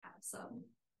some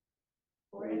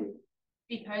for it.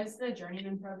 Because the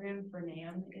journeyman program for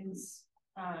NAM is,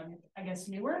 I guess,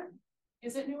 newer.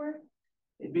 Is it newer?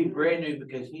 It'd be brand new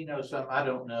because he knows something I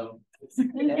don't know.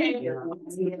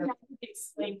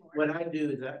 What I do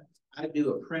is I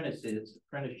do apprenticeships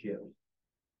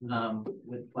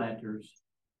with planters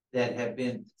that have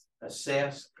been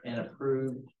assessed and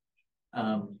approved,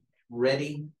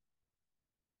 ready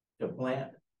to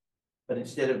plant. But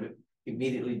instead of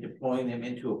immediately deploying them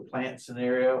into a plant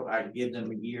scenario, I give them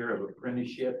a year of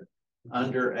apprenticeship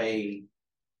under a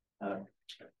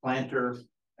planter,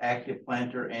 active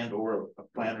planter, and or a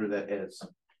planter that has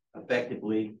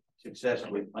effectively,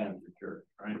 successfully planted the church,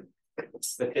 right?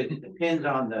 But it depends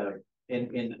on the,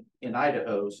 in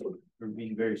Idaho, so we're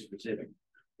being very specific,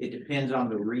 it depends on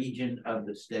the region of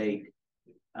the state,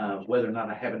 whether or not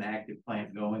I have an active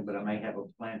plant going, but I may have a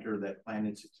planter that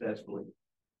planted successfully.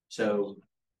 So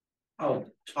I'll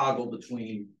toggle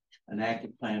between an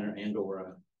active planter and or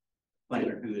a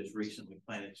planter who has recently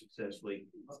planted successfully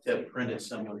to apprentice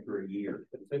someone for a year.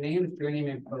 So NAM's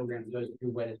journeyman program goes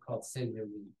through what is called Sin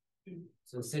Relief.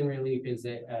 So Sin Relief is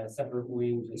a separate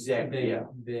wing. Exactly. Yeah.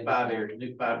 Five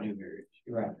new areas.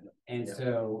 Right. And yeah.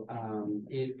 So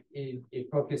it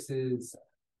focuses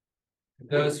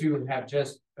those who have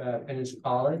just finished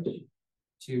college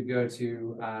to go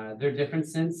to their different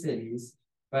Sin cities,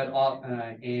 but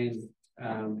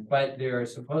but they're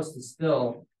supposed to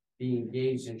still be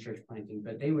engaged in church planting,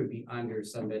 but they would be under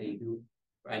somebody who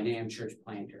a NAM church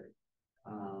planter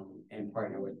and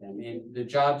partner with them. And the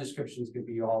job descriptions could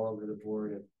be all over the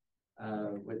board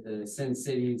with the Sin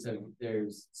cities.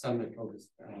 There's some that focus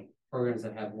programs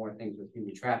that have more things with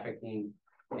human trafficking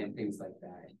and things like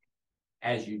that.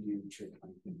 As you do church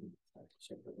planting, I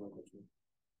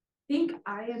think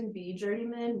IMB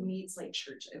journeyman meets like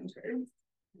church interns,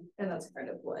 and that's kind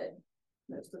of what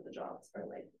most of the jobs are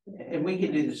like. And we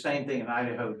can do the same thing in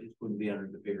Idaho, just wouldn't be under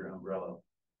the bigger umbrella.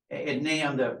 At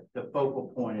NAM, the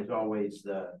focal point is always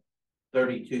the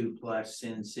 32 plus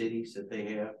Sin cities that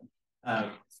they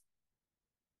have.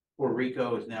 Puerto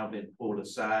Rico has now been pulled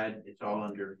aside. It's all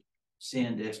under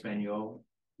Sin de Espanol.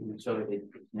 So it's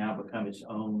now become its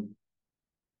own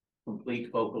complete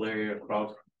focal area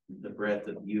across the breadth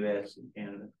of the US and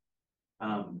Canada.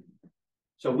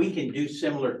 So we can do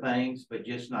similar things, but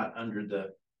just not under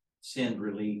the Sin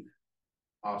Relief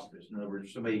auspice. In other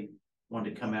words, somebody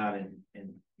wanted to come out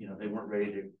and you know, they weren't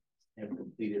ready to have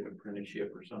completed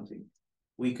apprenticeship or something.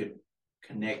 We could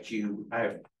connect you. I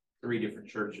have 3 different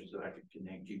churches that I could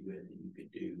connect you with, and you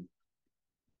could do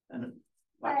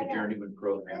like a journeyman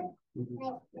program.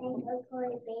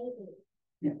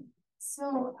 Yeah.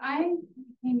 So I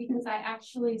came because I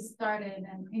actually started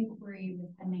an inquiry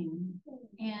with the NAM.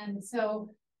 And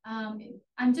so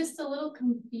I'm just a little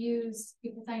confused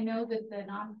because I know that the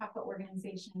nonprofit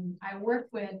organization I work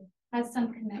with has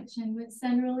some connection with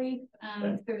Sin Relief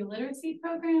through literacy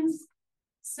programs.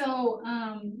 So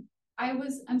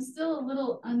I'm still a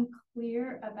little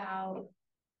unclear about,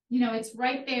 you know, it's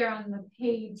right there on the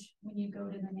page when you go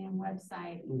to the NAM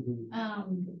website.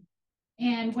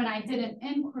 And when I did an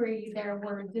inquiry, there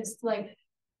were just like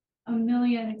a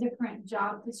million different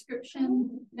job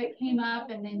descriptions that came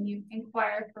up, and then you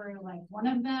inquire for like one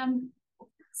of them.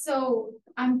 So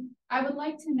I would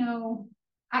like to know,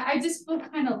 I just feel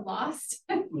kind of lost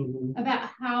about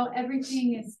how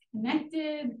everything is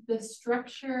connected, the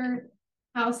structure,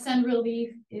 how Sin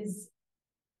Relief is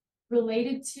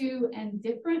related to and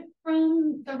different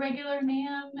from the regular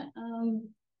NAM.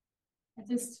 I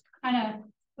just kind of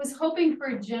was hoping for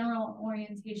a general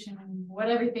orientation on what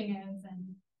everything is.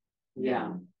 And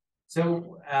yeah.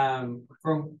 So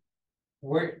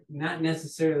we're not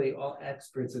necessarily all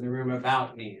experts in the room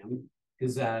about NAM,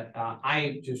 because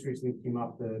I just recently came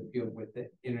off the field with the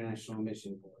International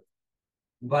Mission Board.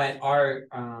 But our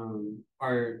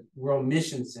World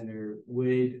Mission Center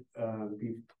would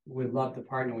love to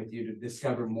partner with you to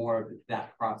discover more of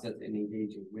that process and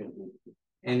engaging with them,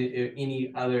 and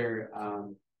any other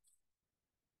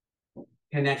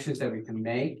connections that we can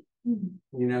make.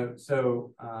 You know,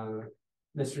 so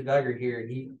Mr. Duggar here,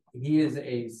 he is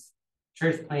a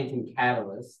church planting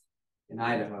catalyst in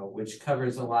Idaho, which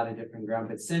covers a lot of different ground,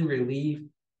 but Sin Relief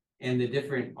and the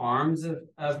different arms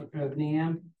of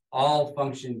NAM all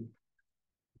function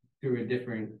through a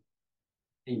different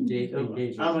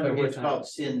engagement. I'm under what's called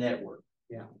Sin Network.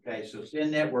 Yeah. Okay, so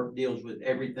Sin Network deals with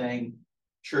everything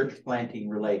church planting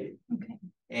related. Okay.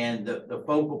 And the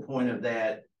focal point of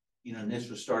that, you know, and this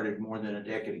was started more than a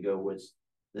decade ago, was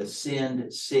the Sin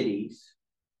cities,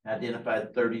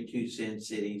 identified 32 Sin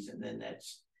cities, and then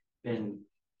that's been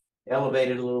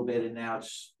elevated a little bit, and now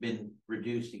it's been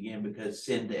reduced again because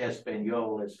Sin de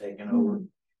Espanol has taken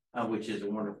over, which is a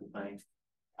wonderful thing.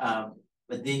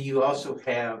 But then you also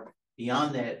have,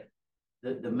 beyond that,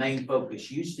 the main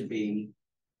focus used to be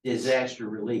disaster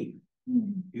relief.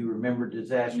 You remember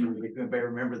disaster relief? Everybody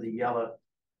remember the yellow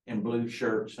and blue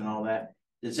shirts and all that?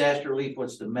 Disaster relief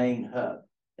was the main hub.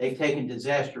 They've taken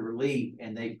disaster relief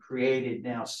and they've created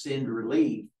now Send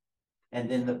Relief. And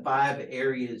then the 5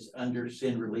 areas under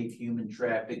Send Relief: human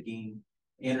trafficking,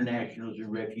 internationals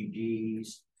and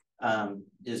refugees.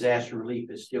 Disaster relief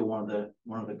is still one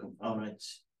of the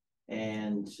components.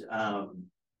 And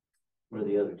what are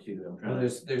the other two? Well,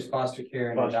 there's foster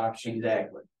care and adoption.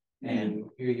 Exactly. And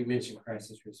you mentioned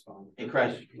crisis response. And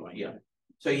crisis response, yeah.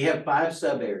 So you have 5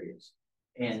 sub areas,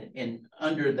 and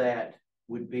under that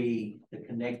would be the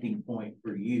connecting point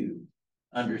for you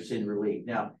under Send Relief.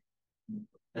 Now,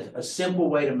 a simple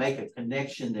way to make a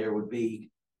connection there would be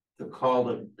to call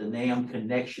the NAM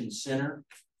Connection Center.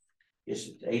 It's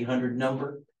an 800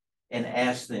 number, and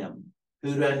ask them,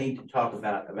 who do I need to talk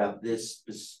about this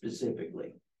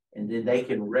specifically? And then they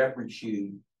can reference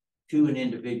you to an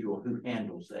individual who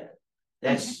handles that.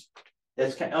 That's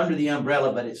kind of under the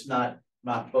umbrella, but it's not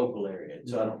my focal area,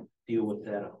 so I don't deal with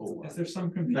that a whole lot. Is there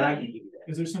some confusion? But I can give you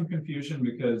that. Is there some confusion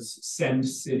because Send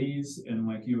Cities and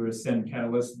like you were Send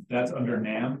Catalyst, that's under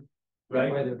NAM,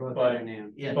 right? Where they're both But- under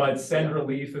NAM. Yeah. But Send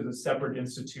Relief is a separate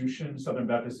institution, Southern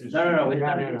Baptist. No, it's No, under no,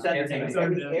 it's under no. NAM. It's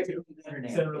under NAM, Everything's too. under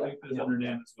NAM. Send Relief is under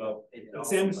NAM as well. Yeah.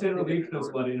 Send Relief does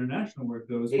a lot of international work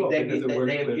though as well. because it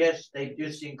works with- They've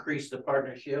just increased the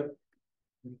partnership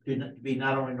to be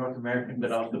not only North American,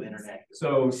 but also international.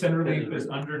 So Send Relief is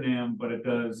under NAM, but it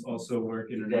does also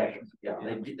work internationally.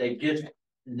 Exactly. Yeah, they just,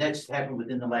 and that's happened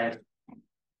within the last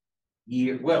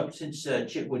year, well, since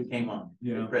Chitwood came on, the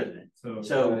Yeah. president. So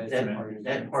So it's that, a partnership.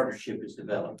 that partnership is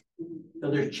developed. So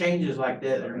there's changes like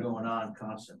that are going on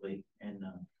constantly, and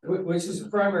Which is the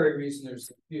primary reason there's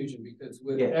confusion, because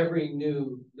with Yeah. every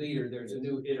new leader, there's a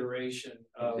new iteration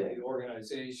of Exactly. the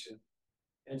organization.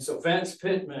 And so Vance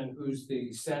Pittman, who's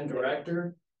the Send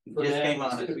director, for just NAM, came is on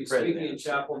gonna as be the speaking in president.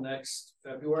 chapel next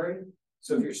February.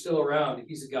 So if you're still around,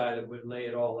 he's a guy that would lay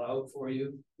it all out for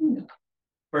you.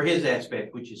 For his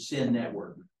aspect, which is Sin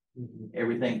Network, Mhm.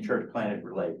 everything church planted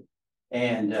related.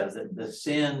 And the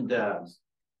Send I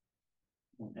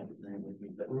don't have his name with me,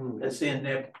 but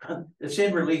the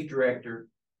Send Relief Director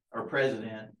or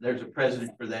president, there's a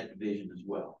president for that division as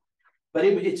well. But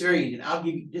it's very easy. I'll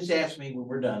give you, just ask me when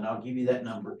we're done, I'll give you that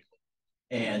number.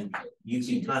 And you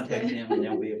can contact them and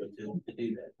they'll be able to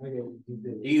do that. Okay, you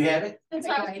did. Do you have it? That's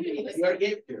what I was curious. You already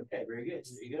gave it to her. Okay, very good.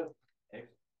 There you go.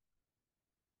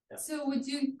 So would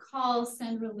you call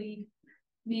Send Relief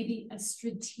maybe a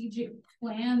strategic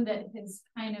plan that has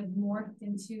kind of morphed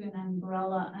into an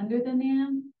umbrella under the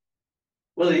NAM?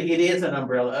 Well, it is an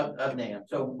umbrella of NAM.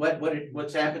 So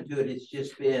what's happened to it,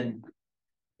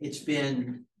 it's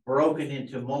been broken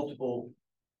into multiple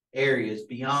areas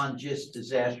beyond just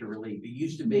disaster relief. It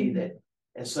used to be that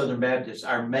as Southern Baptists,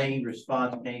 our main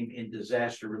response came in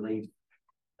disaster relief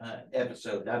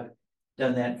episode. I've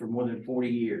done that for more than 40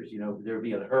 years. You know, there'd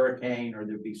be a hurricane or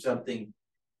there'd be something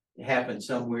happen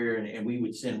somewhere and we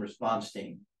would send response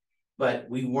team. But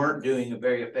we weren't doing a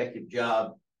very effective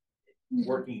job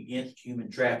working against human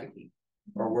trafficking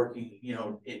or working, you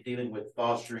know, in dealing with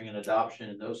fostering and adoption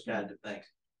and those kinds of things.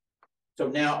 So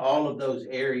now all of those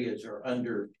areas are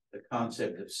under the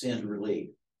concept of Send Relief.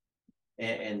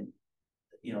 And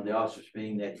you know, the officers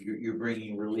being that you're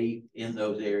bringing relief in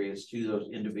those areas to those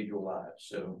individual lives.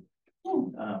 So,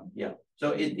 yeah,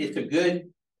 so it's a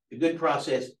good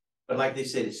process, but like they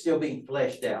said, it's still being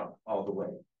fleshed out all the way.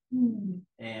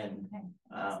 And,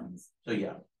 so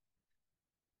yeah.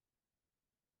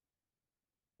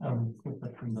 Quick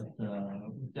question, but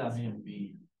with that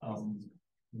IMB,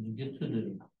 when you get to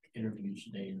the interview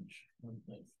stage,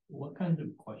 what kind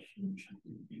of questions should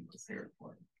you be prepared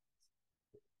for?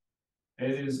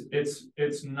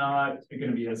 It's not going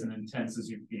to be as an intense as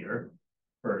you fear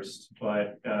first,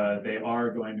 but they are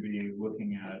going to be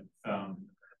looking at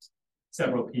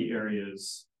several key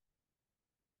areas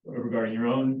regarding your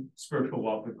own spiritual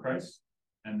walk with Christ,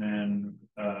 and then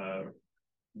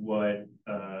what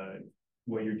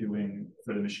you're doing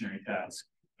for the missionary task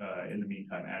in the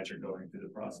meantime as you're going through the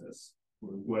process.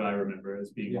 What I remember as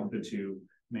being the two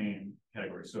main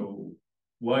categories. So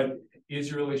what is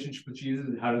your relationship with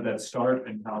Jesus? How did that start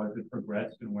and how has it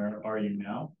progressed and where are you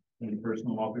now in your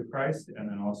personal walk with Christ? And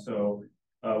then also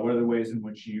what are the ways in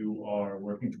which you are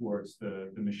working towards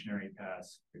the missionary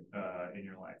task in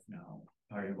your life now?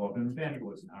 How are you involved in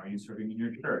evangelism? How are you serving in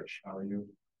your church? How are you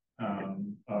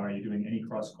Are you doing any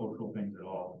cross-cultural things at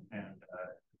all? And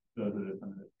those are some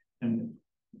of the, and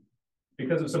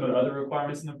because of some of the other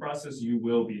requirements in the process, you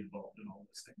will be involved in all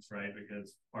those things, right?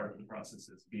 Because part of the process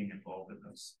is being involved in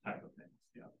those type of things.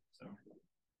 Yeah. So,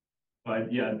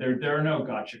 but yeah, there are no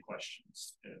gotcha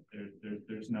questions.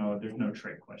 There's no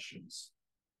trick questions.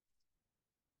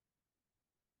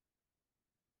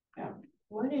 Yeah.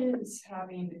 What is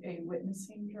having a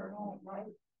witnessing journal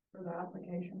like for the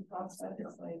application process?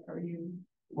 Like, are you?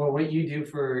 Well, what you do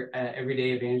for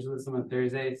everyday evangelism on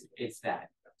Thursdays, it's that.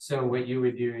 So what you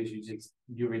would do is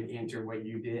you would enter what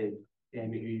you did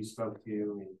and who you spoke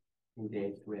to and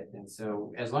engaged with. And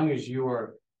so as long as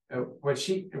you're, what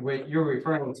you're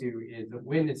referring to is the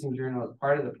witnessing journal is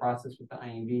part of the process with the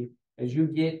IMB. As you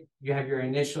have your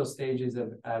initial stages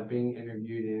of being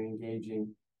interviewed and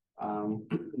engaging.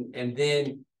 And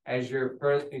then as you're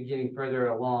getting further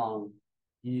along,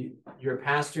 your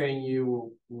pastor and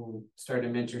you will start a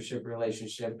mentorship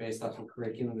relationship based off of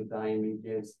curriculum that the IMB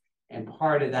gives. And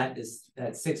part of that is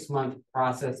that 6-month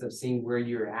process of seeing where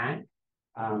you're at,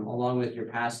 along with your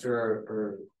pastor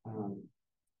or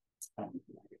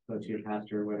go to your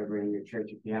pastor or whatever in your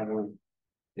church, if you have one,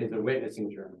 is a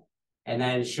witnessing journal. And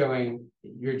that is showing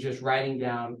you're just writing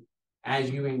down as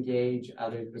you engage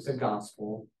others with the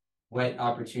gospel, what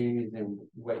opportunities and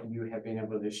what you have been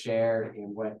able to share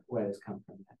and what has come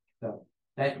from that. So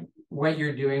that what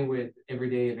you're doing with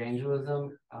everyday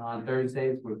evangelism on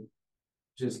Thursdays would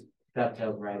just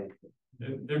dovetail right into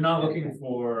it. They're not looking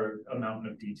for a mountain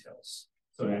of details.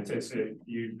 So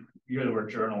you hear the word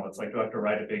journal, it's like, do I have to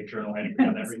write a big journal entry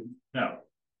on every? No.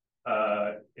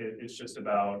 It's just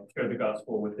about share the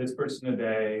gospel with this person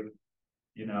today,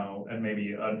 you know, and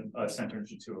maybe a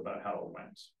sentence or two about how it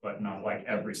went, but not like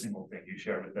every single thing you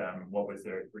share with them. What was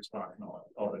their response and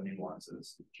all the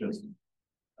nuances? Just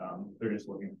they're just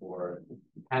looking for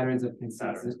patterns of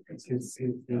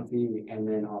consistency, and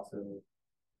then also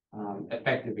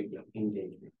effective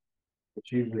engagement,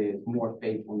 which usually is more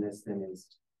faithfulness than is,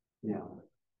 you know,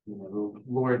 the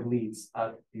Lord leads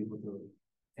us people to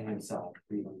Himself,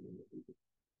 freedom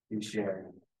to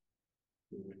share.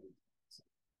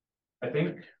 I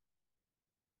think,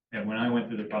 and when I went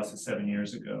through the process 7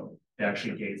 years ago, they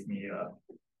actually gave me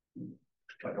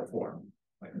like a form,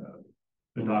 like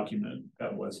a document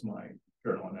that was my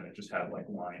journal, and then it just had like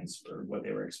lines for what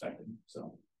they were expecting.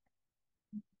 So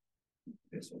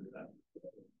they still do that.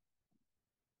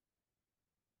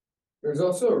 There's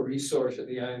also a resource that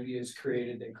the IMB has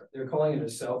created. They're calling it a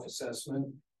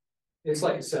self-assessment. It's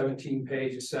like a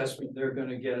 17-page assessment. They're going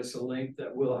to get us a link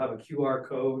that will have a QR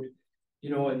code,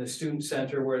 you know, in the student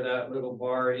center where that little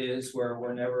bar is where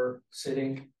we're never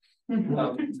sitting.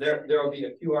 There'll be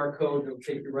a QR code that will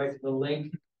take you right to the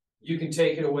link. You can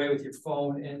take it away with your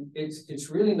phone, and it's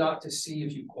really not to see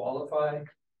if you qualify.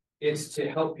 It's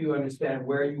to help you understand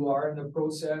where you are in the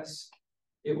process.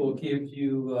 It will give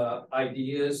you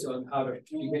ideas on how to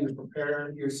begin to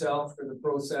prepare yourself for the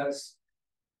process.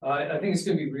 I think it's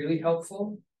going to be really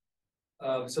helpful.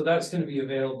 So that's going to be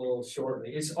available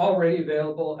shortly. It's already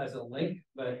available as a link,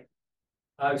 but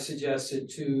I've suggested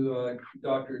to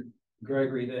Dr.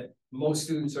 Gregory that most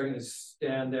students are going to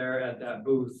stand there at that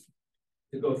booth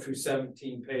to go through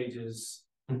 17 pages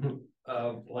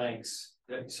of blanks.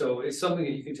 So it's something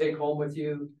that you can take home with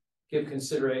you, give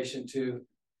consideration to.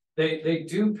 They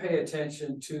do pay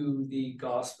attention to the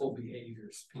gospel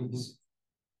behaviors piece.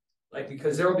 Like,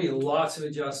 because there will be lots of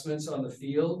adjustments on the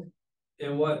field.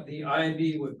 And what the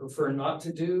IMB would prefer not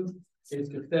to do is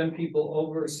to send people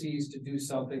overseas to do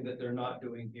something that they're not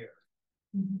doing here.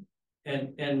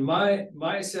 And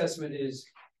my assessment is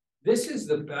this is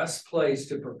the best place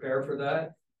to prepare for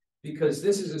that, because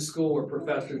this is a school where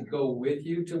professors go with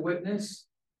you to witness.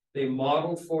 They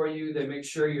model for you. They make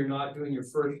sure you're not doing your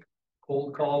first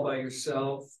cold call by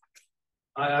yourself.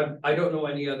 I don't know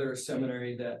any other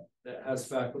seminary that has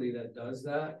faculty that does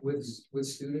that with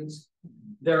students.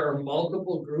 There are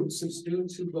multiple groups of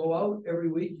students who go out every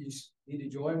week. You just need to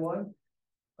join one.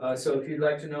 So if you'd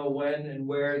like to know when and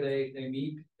where they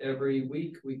meet every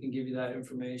week, we can give you that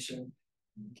information.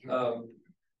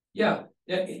 Yeah,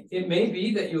 it may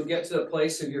be that you'll get to the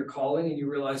place of your calling and you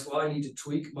realize, well, I need to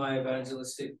tweak my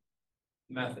evangelistic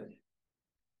method.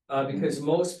 Because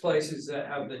most places that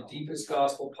have the deepest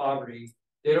gospel poverty,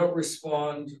 they don't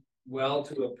respond well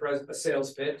to a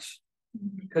sales pitch,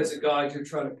 because the guys you're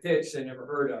trying to pitch they never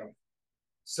heard of.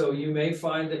 So you may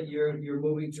find that you're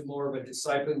moving to more of a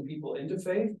discipling people into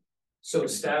faith. So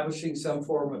establishing some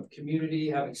form of community,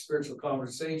 having spiritual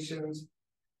conversations.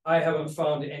 I haven't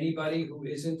found anybody who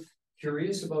isn't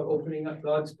curious about opening up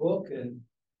God's book and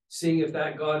seeing if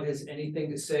that God has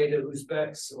anything to say to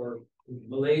Uzbeks or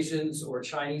Malaysians or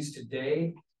Chinese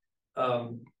today.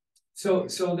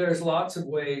 So there's lots of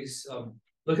ways.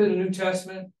 Look at the New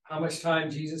Testament, how much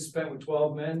time Jesus spent with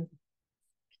 12 men,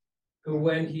 who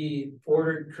when he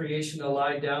ordered creation to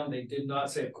lie down, they did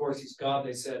not say, of course he's God.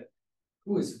 They said,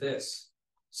 who is this?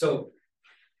 So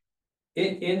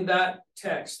in that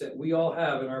text that we all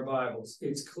have in our Bibles,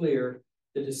 it's clear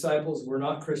the disciples were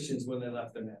not Christians when they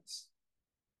left the nets.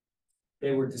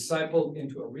 They were discipled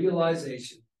into a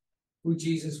realization who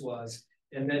Jesus was,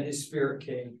 and then his spirit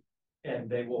came and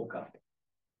they woke up.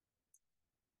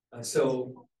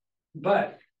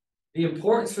 But the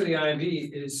importance for the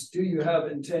IMB is, do you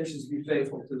have intentions to be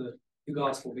faithful to the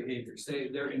gospel behaviors?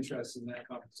 They're interested in that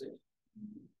conversation.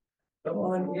 Come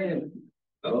on in.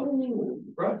 Oh,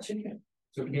 brought chicken.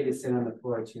 It's okay to sit on the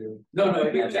floor too. No,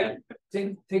 here,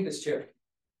 take this chair.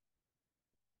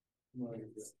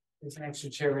 There's an extra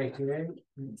chair right here.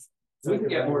 We can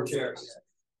get more chairs.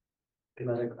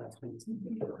 Another classmates.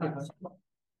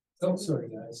 Oh, sorry,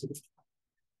 guys.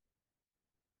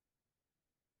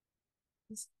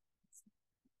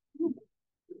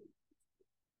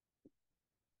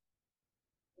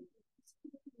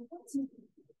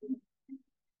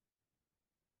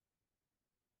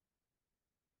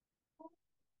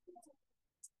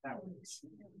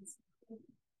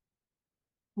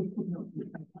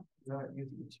 Not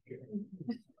using the chair.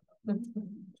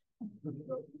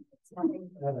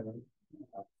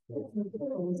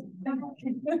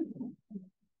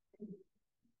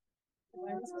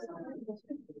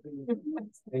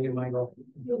 Thank you, Michael.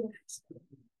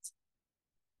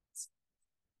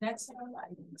 Next.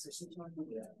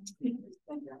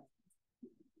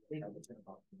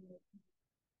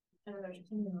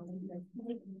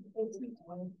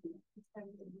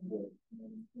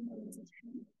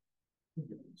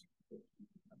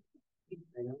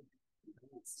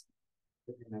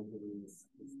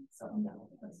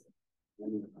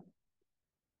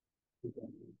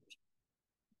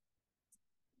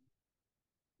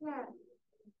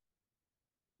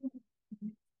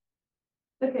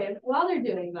 Okay, while they're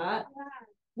doing that,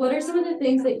 what are some of the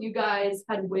things that you guys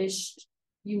had wished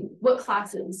what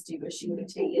classes do you wish you would have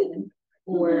taken,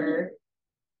 or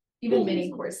even mini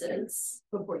courses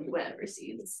before you went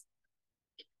overseas?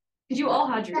 Because you all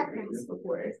had your degrees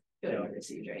before going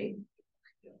overseas, right?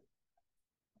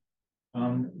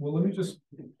 Well, let me just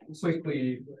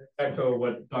quickly echo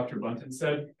what Dr. Bunton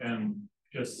said and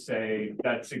just say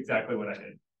that's exactly what I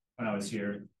did when I was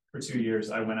here for 2 years.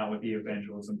 I went out with the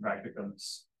evangelism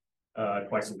practicums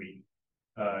twice a week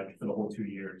for the whole 2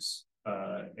 years.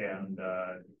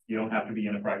 You don't have to be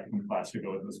in a practicum class to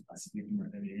go to those classes. You can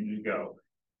just go.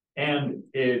 And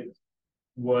it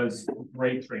was a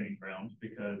great training ground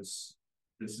because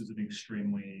this is an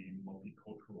extremely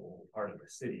multicultural part of the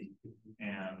city.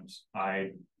 And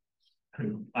I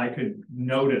could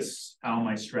notice how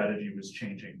my strategy was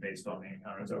changing based on the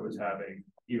encounters I was having,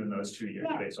 even those 2 years,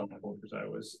 based on the cultures I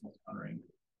was encountering.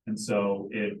 And so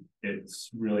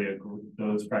it's really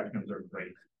those practicums are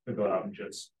great to go out and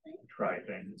just try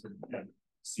things and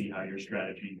see how your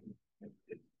strategy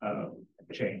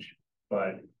change.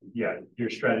 But yeah, your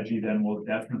strategy then will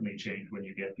definitely change when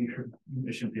you get to your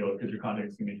mission field because your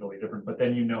context can be totally different. But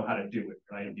then you know how to do it,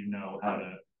 right? You know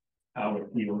how it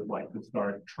feels like to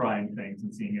start trying things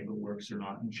and seeing if it works or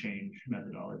not, and change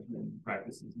methodology and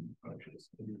practices and approaches.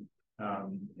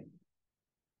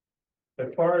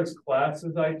 As far as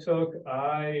classes I took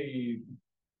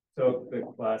the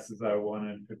classes I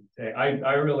wanted to take.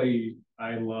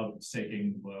 I loved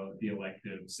taking the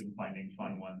electives and finding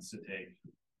fun ones to take.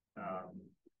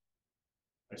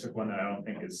 I took one that I don't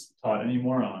think is taught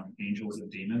anymore on Angels and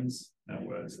Demons. That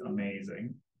was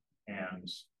amazing and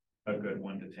a good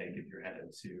one to take if you're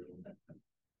headed to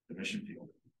the mission field.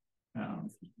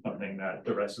 Something that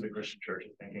the rest of the Christian church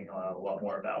is thinking a lot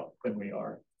more about than we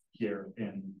are here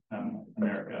in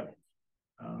America.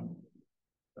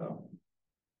 So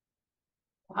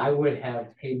I would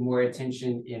have paid more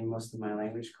attention in most of my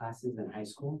language classes in high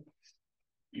school.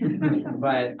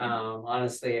 But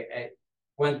honestly,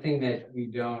 one thing that we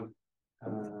don't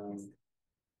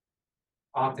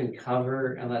often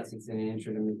cover, unless it's an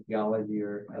intro to theology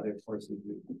or other courses,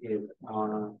 is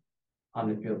on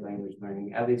the field language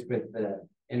learning, at least with the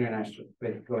international,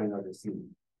 with going overseas.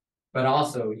 But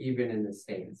also even in the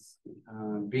States,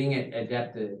 being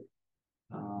adapted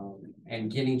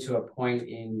and getting to a point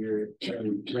in your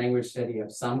language study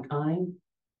of some kind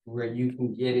where you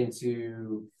can get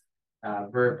into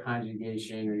verb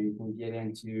conjugation, or you can get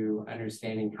into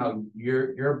understanding how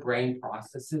your brain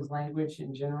processes language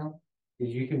in general,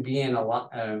 because you can be in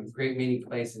a great many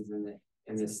places in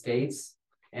in the States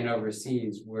and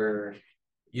overseas where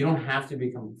you don't have to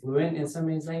become fluent in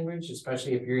somebody's language,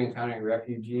 especially if you're encountering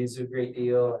refugees a great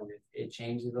deal and it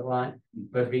changes a lot.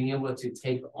 But being able to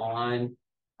take on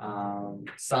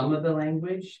some of the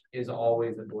language is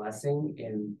always a blessing,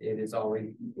 and it is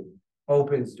always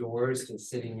opens doors to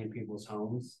sitting in people's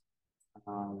homes,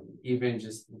 even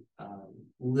just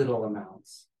little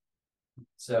amounts.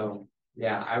 So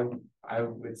yeah, I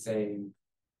would say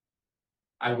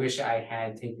I wish I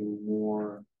had taken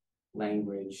more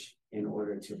language in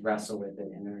order to wrestle with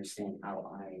it and understand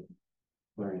how I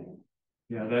learn it.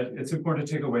 Yeah, that it's important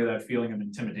to take away that feeling of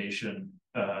intimidation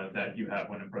that you have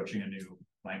when approaching a new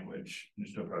language, and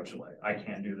just to approach it like, I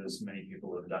can't do this, many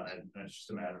people have done it, and it's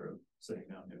just a matter of sitting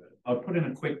down and do it. I'll put in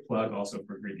a quick plug also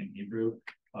for Greek and Hebrew.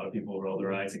 A lot of people roll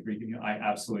their eyes at Greek and Hebrew. I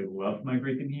absolutely love my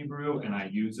Greek and Hebrew, and I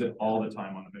use it all the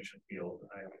time on the mission field.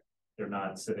 They're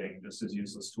not sitting just as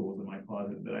useless tools in my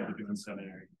closet that I had to do in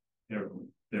seminary.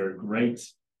 They're great,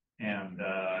 and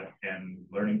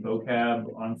learning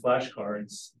vocab on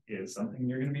flashcards is something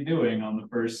you're going to be doing on the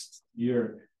first year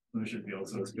of the mission field.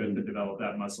 So it's good to develop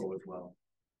that muscle as well.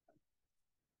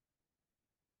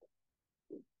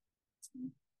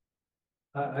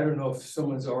 I don't know if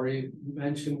someone's already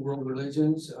mentioned world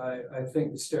religions. I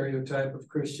think the stereotype of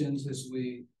Christians is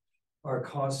we are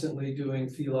constantly doing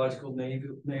theological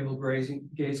navel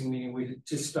gazing, meaning we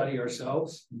just study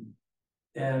ourselves.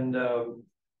 And,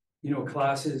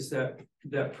 classes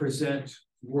that present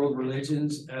world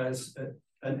religions as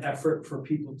an effort for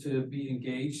people to be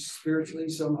engaged spiritually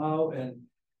somehow and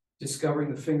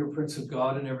discovering the fingerprints of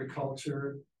God in every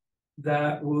culture,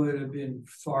 that would have been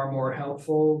far more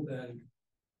helpful than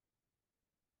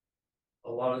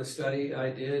a lot of the study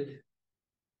I did,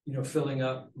 filling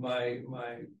up my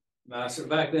master.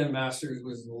 Back then, master's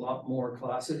was a lot more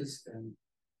classes and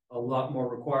a lot more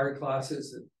required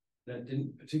classes that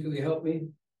didn't particularly help me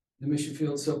in the mission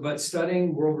field. So, but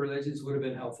studying world religions would have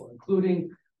been helpful, including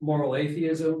moral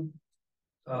atheism,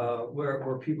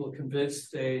 where people are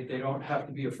convinced they don't have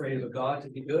to be afraid of a God to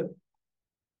be good.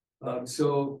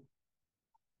 So,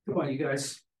 come on, you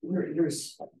guys.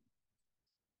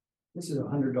 This is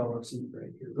 $100 seat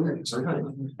right here.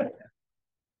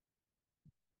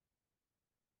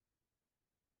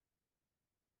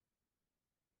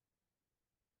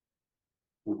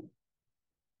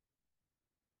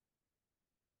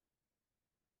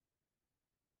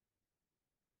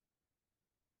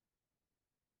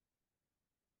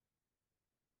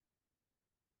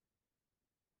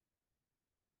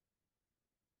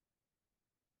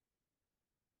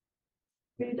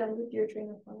 Are you done with your train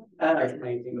of thought?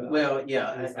 Well, yeah,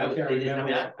 I would say this. I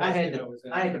mean, I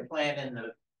had to plan in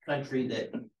the country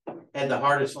that had the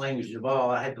hardest language of all.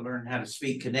 I had to learn how to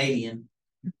speak Canadian.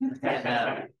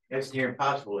 It's near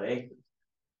impossible, eh?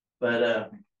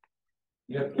 But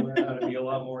you have to learn how to be a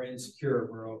lot more insecure,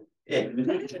 bro. Yeah.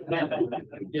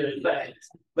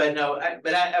 but no, I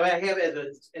have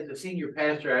as a senior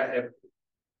pastor, I have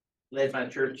led my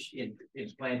church in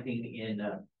planting in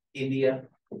India.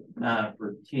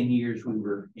 For 10 years, we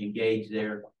were engaged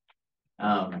there.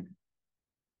 And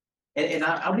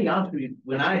I'll be honest with you,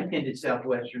 when I attended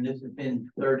Southwestern, this has been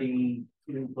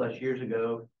 32 plus years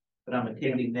ago, but I'm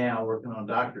attending now, working on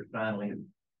doctorate finally.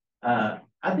 I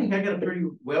think I got a pretty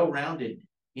well-rounded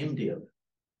MDiv.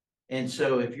 And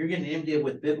so if you're getting an MDiv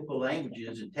with biblical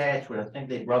languages attached, well, I think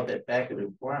they brought that back as a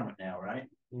requirement now, right?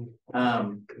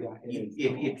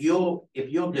 If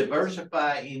you'll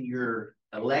diversify in your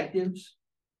electives,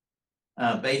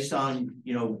 based on,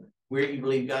 where you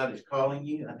believe God is calling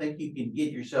you, I think you can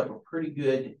get yourself a pretty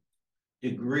good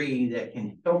degree that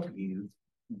can help you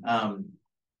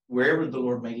wherever the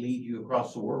Lord may lead you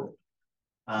across the world.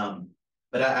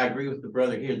 But I agree with the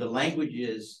brother here. The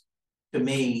languages, to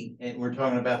me, and we're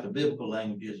talking about the biblical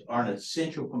languages, are an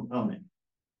essential component.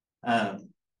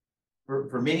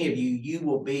 For many of you, you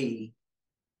will be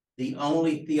the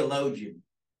only theologian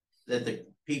that the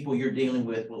people you're dealing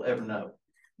with will ever know.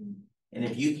 And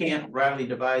if you can't rightly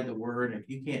divide the word, if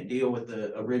you can't deal with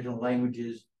the original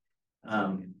languages, at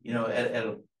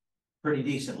a pretty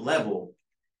decent level,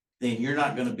 then you're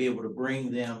not going to be able to bring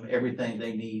them everything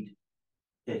they need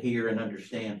to hear and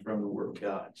understand from the Word of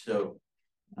God. So,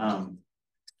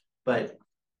 but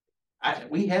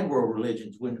we had world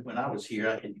religions when I was here.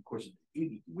 Of course,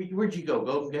 where'd you go?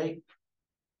 Golden Gate?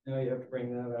 No, you have to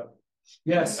bring that up.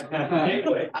 Yes.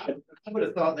 Anyway, I would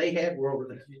have thought they had world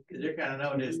religions because they're kind of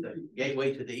known as the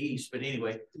gateway to the east. But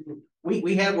anyway,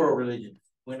 we had world religions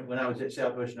when I was at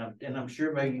Southwestern, and I'm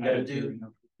sure maybe you got to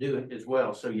do it as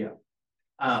well. So yeah,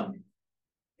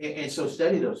 and so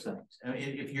study those things. I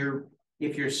mean,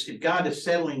 if God is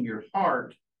settling your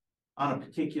heart on a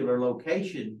particular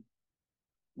location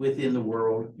within the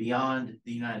world beyond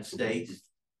the United States,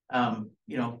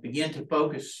 you know, begin to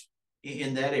focus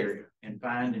in that area and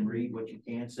find and read what you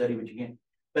can, study what you can.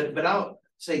 But I'll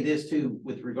say this too,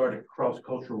 with regard to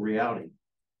cross-cultural reality.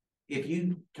 If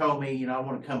you told me, you know, I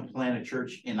want to come plant a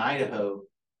church in Idaho,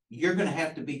 you're going to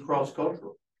have to be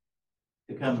cross-cultural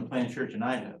to come and plant a church in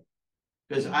Idaho,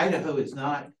 because Idaho is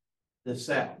not the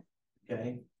South.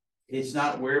 Okay, it's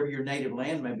not wherever your native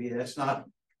land may be. That's not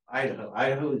Idaho.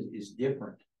 Idaho is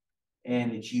different,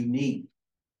 and it's unique,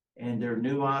 and there are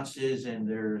nuances, and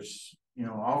there's, you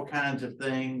know, all kinds of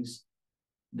things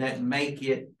that make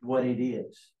it what it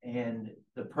is. And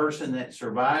the person that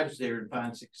survives there and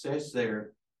finds success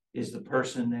there is the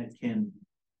person that can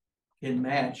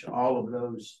match all of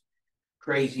those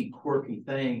crazy, quirky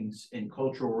things and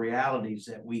cultural realities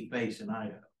that we face in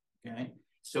Idaho. Okay,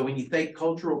 so when you think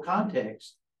cultural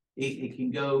context, it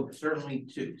can go certainly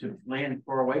to land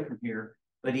far away from here,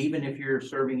 but even if you're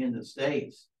serving in the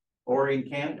States or in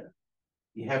Canada,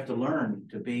 you have to learn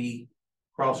to be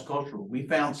cross-cultural. We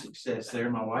found success there,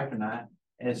 my wife and I,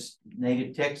 as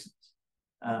native Texans.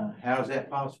 How is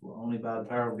that possible? Only by the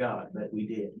power of God, but we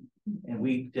did. And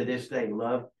we, to this day,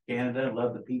 love Canada,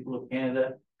 love the people of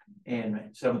Canada, and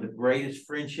some of the greatest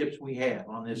friendships we have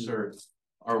on this earth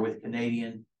are with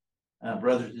Canadian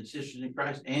brothers and sisters in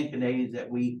Christ, and Canadians that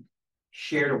we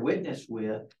shared a witness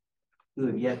with who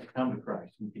have yet to come to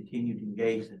Christ and continue to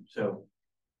engage them. So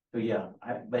yeah,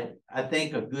 but I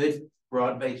think a good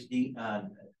broad-based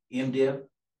MDiv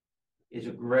is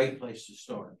a great place to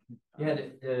start. Yeah,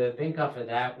 to think off of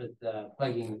that with the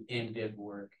plugging MDiv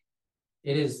work,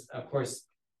 it is, of course,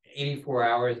 84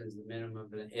 hours is the minimum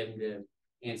of an MDiv,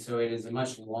 and so it is a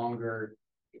much longer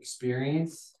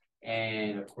experience,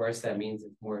 and of course that means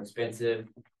it's more expensive,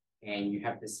 and you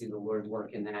have to see the Lord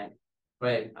work in that.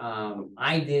 But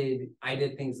I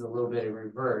did things a little bit in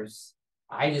reverse.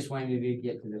 I just wanted to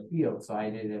get to the field, so I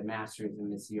did a master's in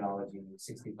missiology,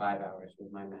 65 hours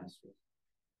with my master's.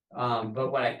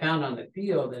 But what I found on the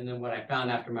field, and then what I found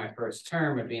after my first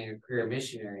term of being a career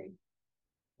missionary,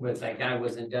 was like I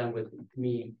wasn't done with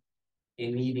me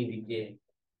in needing to get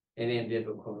an MDiv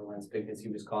equivalence, because he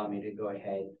was calling me to go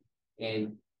ahead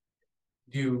and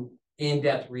do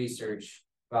in-depth research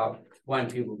about one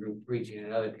people group preaching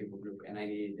another people group, and I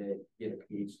needed to get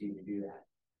a PhD to do that.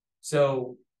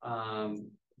 So,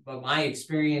 but my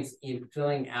experience in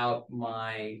filling out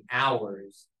my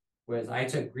hours was I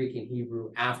took Greek and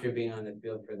Hebrew after being on the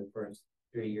field for the first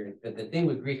 3 years. But the thing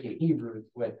with Greek and Hebrew is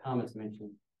what Thomas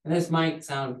mentioned, and this might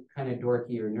sound kind of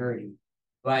dorky or nerdy,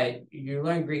 but you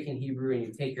learn Greek and Hebrew and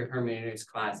you take your hermeneutics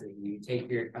classes and you take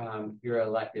your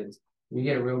electives, you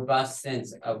get a robust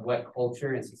sense of what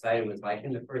culture and society was like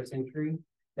in the first century.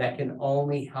 That can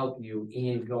only help you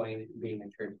in going and being a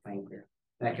church planter.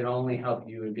 That can only help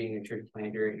you in being a church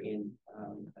planter in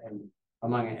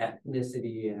among an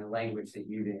ethnicity and a language that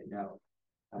you didn't know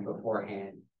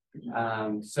beforehand.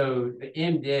 So the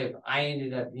MDiv, I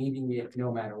ended up needing it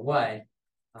no matter what.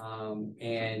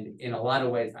 And in a lot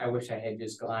of ways, I wish I had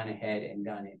just gone ahead and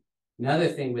done it. Another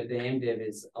thing with the MDiv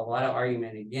is a lot of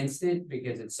argument against it,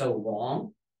 because it's so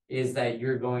long, is that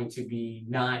you're going to be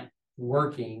not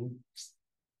working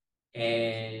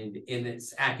and in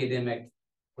this academic,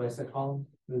 what's it called?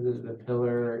 The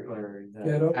pillar or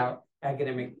the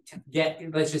academic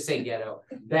let's just say ghetto,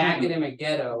 the academic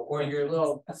ghetto, or your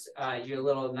little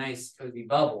nice cozy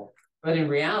bubble. But in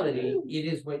reality,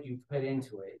 it is what you put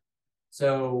into it.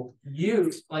 So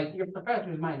you, like, your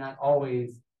professors might not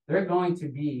always, they're going to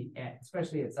be,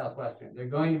 especially at Southwestern, they're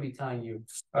going to be telling you,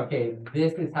 okay,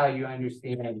 this is how you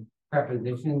understand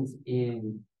prepositions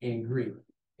in Greek.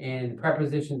 And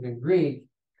prepositions in Greek,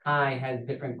 Kai has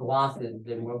different glosses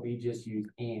than what we just use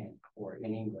 "and" for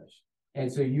in English.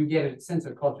 And so you get a sense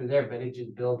of culture there, but it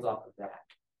just builds off of that.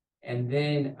 And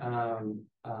then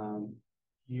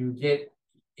you get,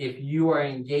 if you are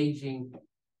engaging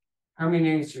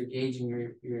hermeneutics, you're engaging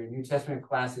your New Testament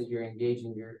classes, you're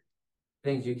engaging your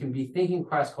things, you can be thinking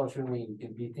cross-culturally, you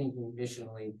can be thinking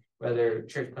missionally, whether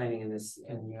church planting in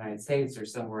the United States or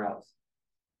somewhere else.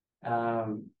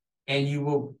 And you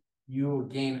will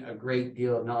gain a great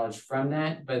deal of knowledge from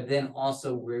that, but then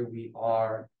also where we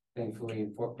are, thankfully,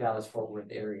 in Dallas-Fort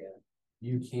Worth area,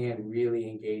 you can really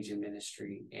engage in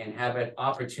ministry and have an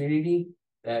opportunity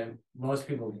that most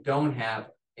people don't have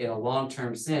in a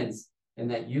long-term sense, and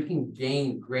that you can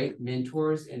gain great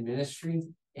mentors in ministry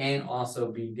and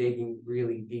also be digging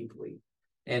really deeply.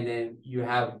 And then you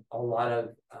have a lot of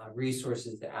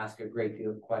resources to ask a great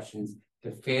deal of questions,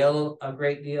 to fail a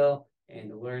great deal, and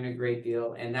to learn a great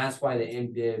deal. And that's why the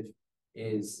MDiv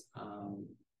is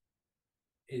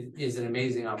is an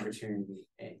amazing opportunity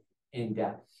in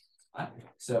depth.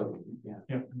 So, yeah.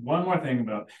 Yeah, one more thing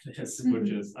about this, which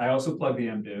is I also plugged the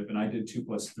MDiv and I did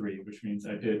 2+3, which means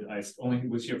I only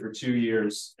was here for 2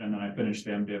 years and then I finished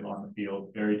the MDiv on the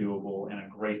field, very doable and a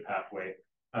great pathway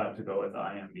to go with the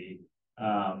IMB.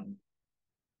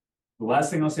 The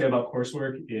last thing I'll say about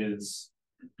coursework is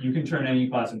you can turn any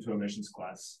class into a missions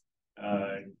class.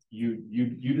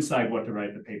 You decide what to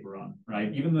write the paper on,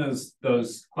 right? Even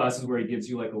those classes where he gives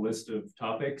you like a list of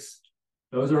topics,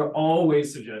 those are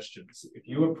always suggestions. If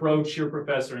you approach your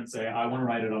professor and say, I want to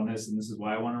write it on this, and this is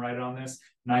why I want to write it on this,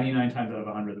 99 times out of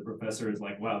 100, the professor is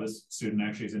like, wow, this student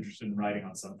actually is interested in writing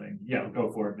on something. Yeah, go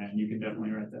for it, man. You can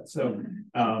definitely write that. So,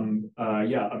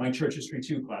 yeah, my church history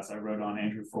 2 class, I wrote on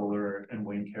Andrew Fuller and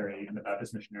William Carey and the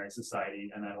Baptist Missionary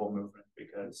Society and that whole movement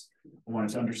because I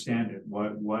wanted to understand it.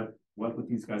 What put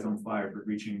these guys on fire for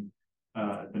reaching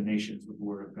the nations with the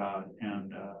word of God?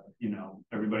 And, you know,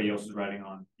 everybody else is writing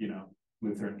on, you know,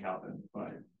 Luther and Calvin,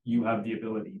 but you have the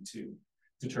ability to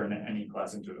turn any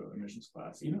class into a missions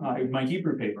class. Even my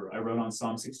Hebrew paper, I wrote on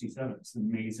Psalm 67. It's an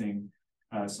amazing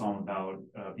psalm about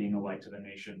being a light to the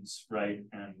nations, right?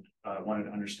 And wanted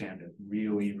to understand it,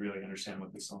 really, really understand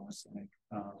what the psalm is saying.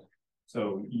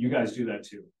 So you guys do that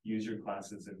too. Use your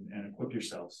classes and equip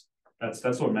yourselves.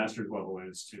 That's what master's level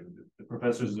is too. The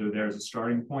professors are there as a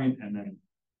starting point, and then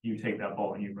you take that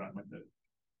ball and you run with it.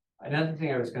 Another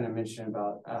thing I was going to mention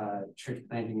about church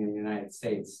planting in the United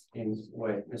States, and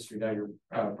what Mr.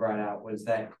 Duggar brought out, was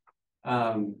that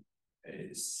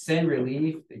sin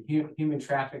relief, the human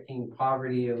trafficking,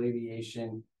 poverty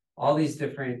alleviation, all these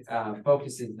different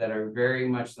focuses that are very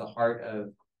much the heart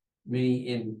of many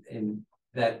in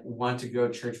that want to go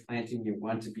church planting, you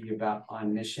want to be about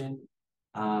on mission.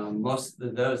 Most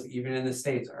of those, even in the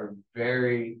States, are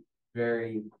very,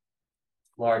 very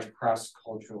large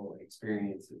cross-cultural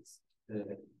experiences.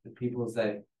 The peoples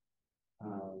that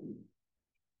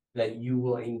that you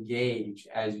will engage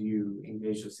as you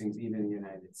engage those things, even in the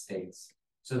United States.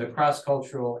 So the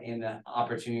cross-cultural and the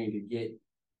opportunity to get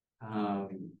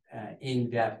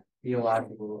in-depth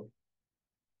theological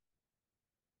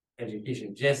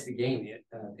education, just to gain it,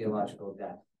 theological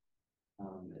depth,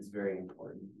 is very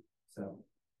important.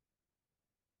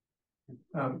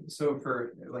 So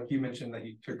for, like you mentioned that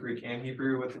you took Greek and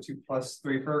Hebrew with the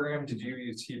 2+3 program, did you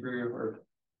use Hebrew or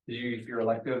did you use your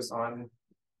electives on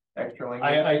extra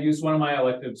language? I used one of my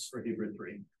electives for Hebrew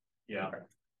 3. Yeah.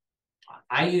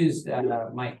 I used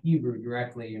my Hebrew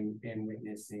directly in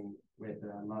witnessing with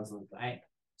Muslims.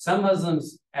 Some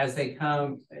Muslims, as they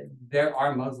come, there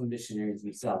are Muslim missionaries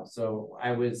themselves. So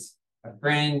I was a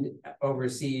friend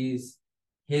overseas.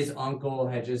 His uncle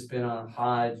had just been on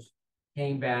Hajj,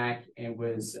 came back and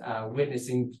was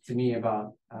witnessing to me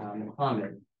about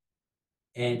Muhammad.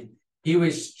 And he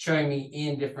was showing me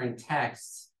in different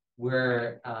texts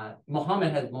where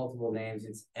Muhammad has multiple names.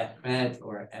 It's Ahmed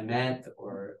or Ahmet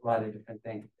or a lot of different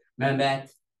things, Mehmet.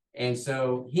 And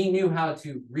so he knew how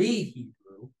to read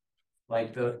Hebrew,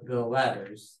 like the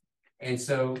letters. And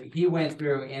so he went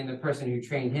through, and the person who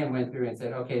trained him went through and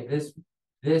said, okay, this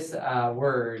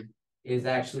word is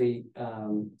actually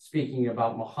speaking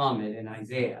about Muhammad in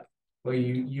Isaiah. Where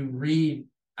you read,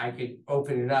 I could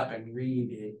open it up and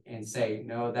read it and say,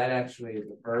 no, that actually is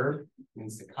a verb,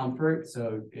 means to comfort.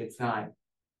 So it's not,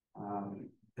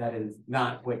 that is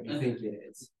not what you think it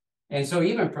is. And so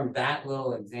even from that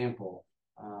little example,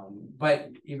 but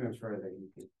even further,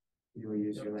 you will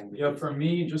use your language. Yeah, for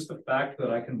me, just the fact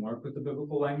that I can work with the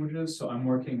biblical languages. So I'm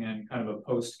working in kind of a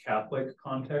post-Catholic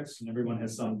context, and everyone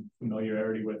has some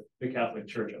familiarity with the Catholic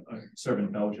Church. I serve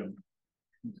in Belgium.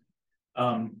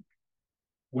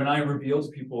 When I reveal to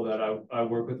people that I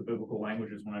work with the biblical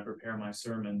languages when I prepare my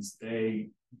sermons,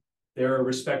 their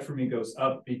respect for me goes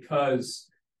up, because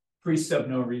priests have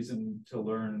no reason to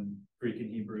learn Greek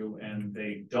and Hebrew, and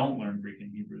they don't learn Greek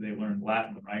and Hebrew. They learn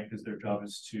Latin, right? Because their job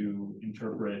is to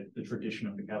interpret the tradition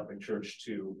of the Catholic Church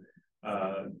to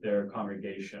their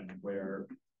congregation, where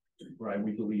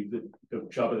we believe that the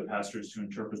job of the pastor is to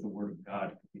interpret the word of God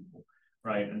to people,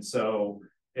 right? And so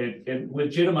it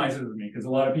legitimizes me, because a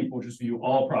lot of people just view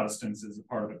all Protestants as a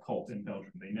part of a cult in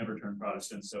Belgium. They never turn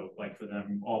Protestant. So like for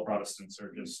them, all Protestants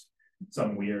are just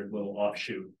some weird little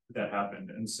offshoot that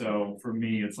happened. And so for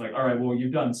me, it's like, all right, well,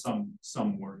 you've done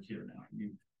some work here now.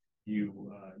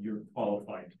 You're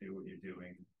qualified to do what you're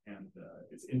doing. And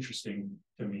it's interesting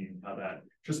to me how that,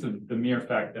 just the mere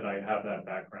fact that I have that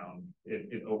background,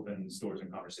 it opens doors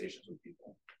and conversations with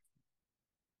people.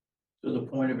 So the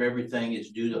point of everything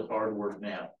is do the hard work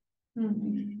now.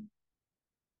 Mm-hmm.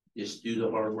 Just do the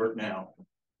hard work now.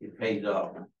 It pays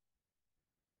off.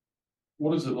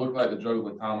 what does it look like to juggle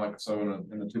the time, like, so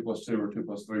in the 2+2 or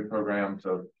 2+3 program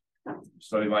to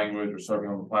study language or serving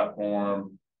on the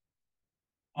platform?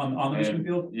 On the mission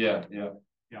field? Yeah.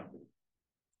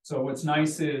 So what's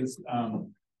nice is,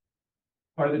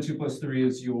 part of the 2+3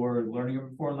 is your learning of a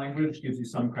foreign language, gives you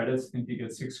some credits. I think you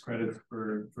get 6 credits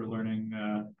for learning,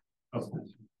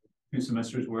 2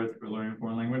 semesters worth for learning a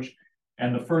foreign language.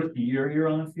 And the first year you're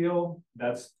on the field,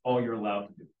 that's all you're allowed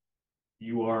to do.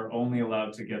 You are only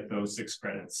allowed to get those 6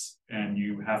 credits, and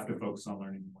you have to focus on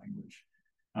learning the language.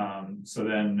 So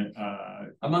then,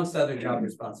 amongst other job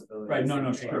responsibilities. right,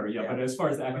 no, sure, yeah, but as far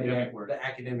as the academic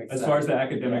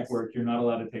work, you're not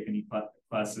allowed to take any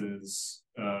classes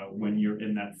when you're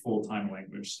in that full-time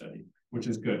language study, which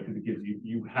is good because it gives you,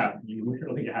 you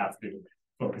really have to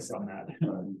focus on that.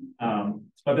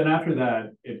 But then after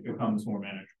that, it becomes more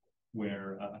manageable,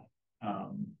 where,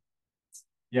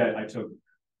 yeah, I took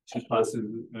 2 classes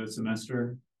a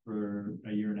semester for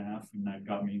a year and a half, and that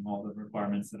got me all the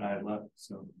requirements that I had left.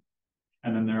 So,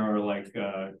 and then there are like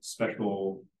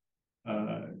special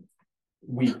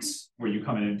weeks where you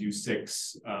come in and do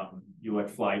 6, you like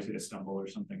fly to Istanbul or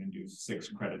something and do 6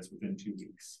 credits within 2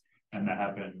 weeks, and that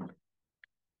happened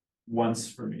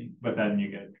once for me. But then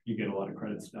you get a lot of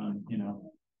credits done, you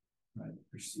know. Right.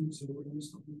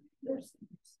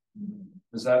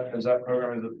 Is that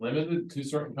program, is it limited to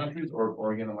certain countries,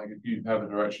 or again, like if you have a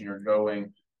direction you're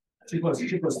going?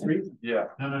 2+3? Yeah.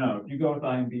 No. If you go with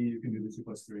IMB, you can do the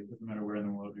 2+3. Doesn't matter where in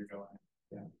the world you're going.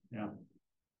 Yeah.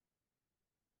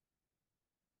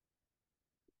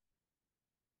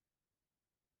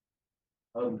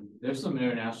 There's some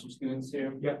international students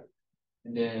here. Yeah.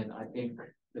 And then I think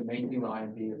the main thing with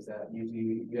IMB is that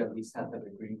usually you at least have to have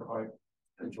a green card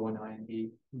to join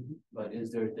IMB. But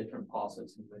is there a different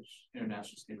process in which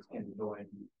international students can join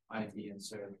IMB and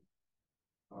serve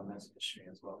as a missionary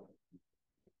as well?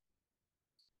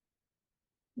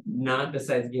 Not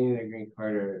besides getting a green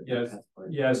card or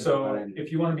passport. Yeah, so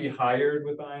if you want to be hired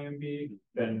with IMB,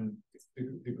 then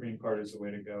the green card is the way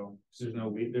to go.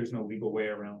 There's no legal way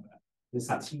around that. This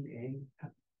TA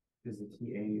is a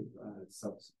TA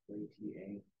self-supported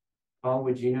TA. Paul,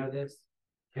 would you know this?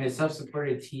 Can a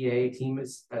self-supported TA team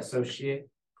associate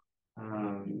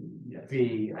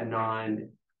be a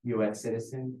non-US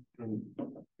citizen and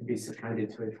be seconded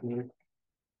to a team?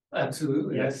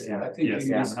 Absolutely. Yes. I think yes,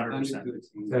 you 100%. So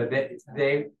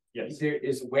there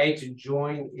is a way to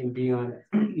join and be on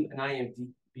an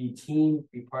IMDb team,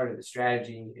 be part of the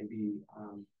strategy, and be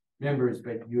members,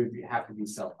 but you would have to be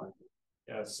self-funded.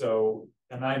 Yeah, so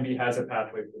an IMB has a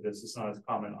pathway for this. It's not as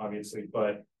common, obviously,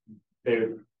 but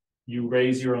you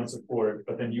raise your own support,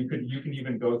 but then you can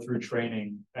even go through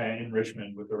training in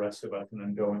Richmond with the rest of us, and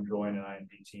then go and join an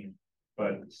IMB team.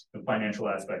 But the financial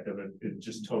aspect of it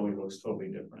just looks totally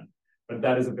different. But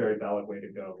that is a very valid way to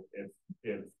go if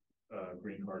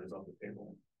green card is on the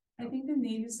table. I think the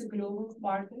name is the Global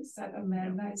Partners that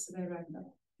Amanda is there right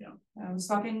now. Yeah. I was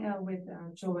talking with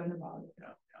Joanne about it.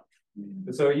 Yeah.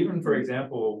 So even for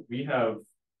example, we have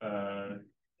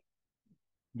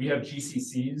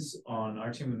GCCs on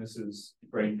our team, and this is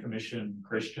Great Commission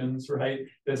Christians, right?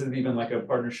 This is even like a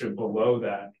partnership below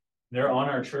that. They're on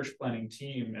our church planning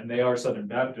team, and they are Southern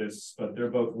Baptists, but they're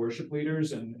both worship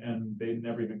leaders, and they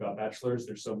never even got bachelors.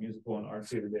 They're so musical and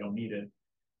artsy that they don't need it.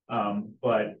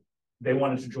 But they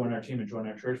wanted to join our team and join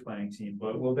our church planning team.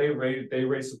 But they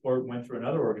raised support, went through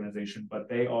another organization, but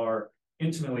they are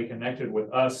intimately connected with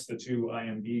us, the 2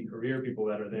 IMB career people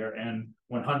that are there, and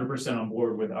 100% on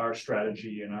board with our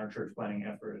strategy and our church planning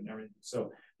effort and everything.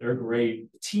 So they're great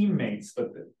teammates,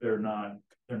 but they're not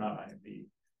IMB.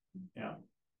 Yeah.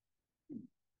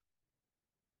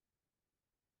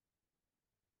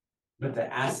 But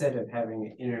the asset of having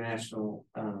an international,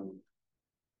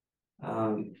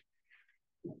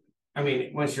 I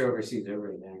mean, once you're overseas,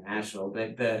 over international,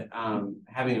 but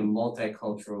having a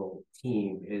multicultural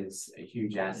team is a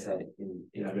huge asset.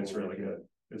 It's really good.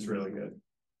 It's really good.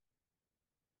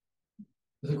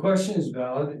 The question is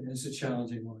valid, and it's a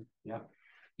challenging one. Yeah.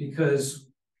 Because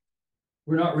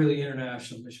we're not really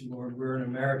international mission board, we're an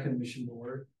American mission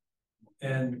board.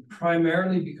 And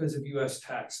primarily because of US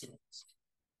tax laws,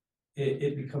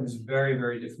 it becomes very,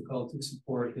 very difficult to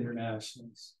support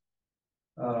internationals.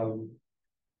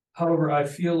 However, I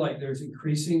feel like there's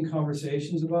increasing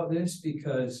conversations about this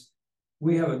because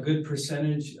we have a good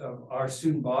percentage of our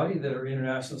student body that are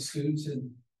international students,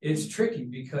 and it's tricky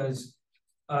because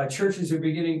churches are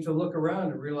beginning to look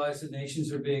around and realize that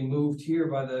nations are being moved here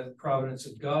by the providence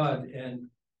of God, and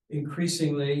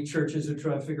increasingly churches are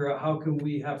trying to figure out how can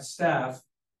we have staff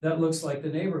that looks like the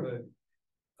neighborhood.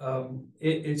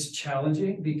 it's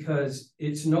challenging because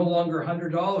it's no longer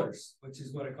 $100, which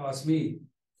is what it cost me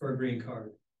for a green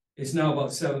card. It's now about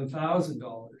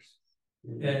 $7,000.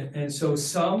 And so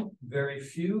some, very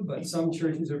few, but some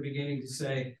churches are beginning to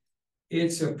say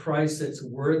it's a price that's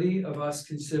worthy of us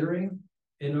considering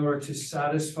in order to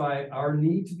satisfy our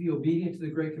need to be obedient to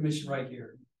the Great Commission right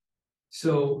here.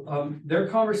 So their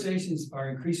conversations are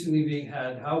increasingly being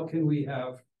had. How can we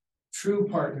have true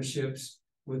partnerships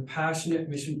with passionate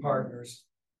mission partners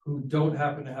who don't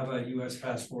happen to have a US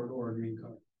passport or a green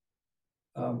card?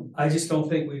 I just don't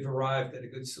think we've arrived at a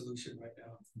good solution right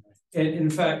now. And in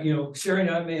fact, you know, Sherry and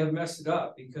I may have messed it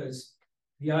up because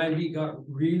the IMB got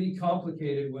really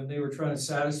complicated when they were trying to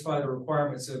satisfy the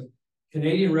requirements of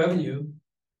Canadian revenue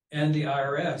and the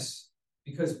IRS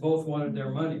because both wanted their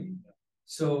money.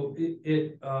 So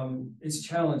it's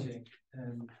challenging,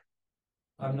 and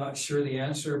I'm not sure the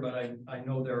answer, but I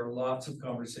know there are lots of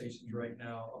conversations right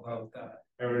now about that.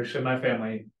 Actually, my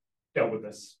family dealt with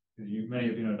this. Many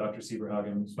of you know Dr.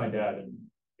 Sieberhagen, it's my dad,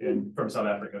 and from South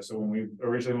Africa. So when we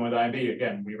originally went to IMB,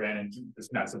 again, we ran into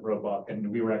this massive roadblock, and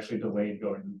we were actually delayed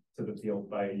going to the field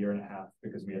by 1.5 years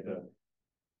because we had to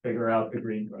figure out the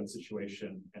green card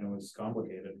situation, and it was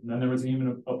complicated. And then there was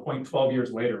even a point 12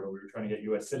 years later where we were trying to get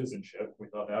US citizenship. We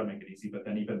thought that would make it easy, but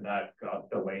then even that got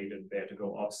delayed, and they had to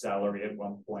go off salary at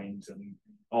one point and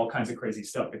all kinds of crazy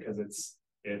stuff because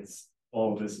it's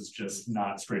all of this is just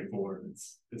not straightforward.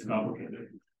 It's complicated.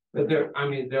 But there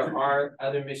are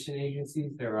other mission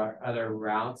agencies, there are other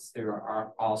routes, there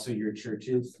are also your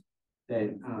churches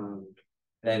that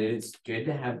that it's good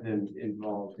to have them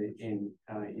involved in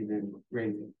even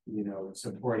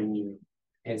supporting you.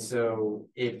 And so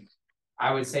if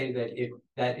I would say that if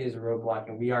that is a roadblock,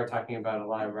 and we are talking about a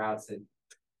lot of routes that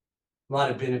a lot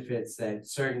of benefits that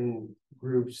certain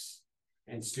groups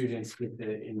and students get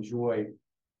to enjoy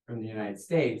from the United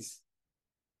States,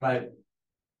 but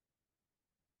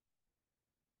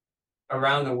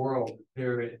around the world,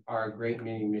 there are a great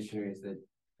many missionaries that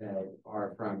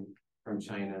are from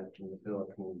China, from the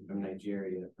Philippines, from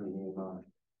Nigeria, from Myanmar.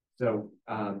 So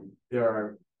there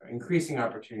are increasing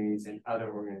opportunities in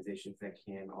other organizations that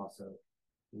can also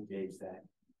engage that.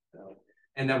 So,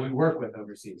 and that we work with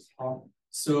overseas. Paul?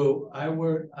 So I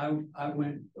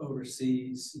went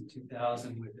overseas in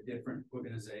 2000 with a different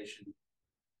organization,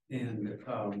 and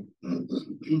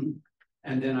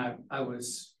and then I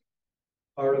was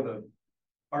part of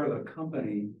a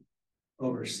company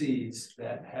overseas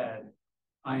that had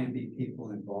IMB people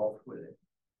involved with it.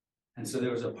 And so there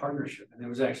was a partnership, and there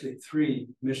was actually 3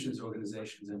 missions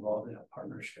organizations involved in a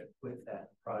partnership with that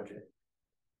project.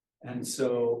 And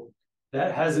so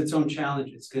that has its own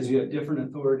challenges because you have different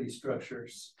authority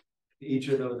structures to each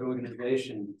of those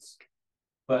organizations,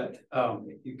 but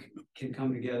you can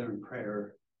come together in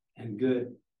prayer and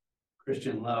good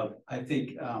Christian love. I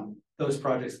think those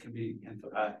projects can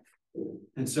thrive.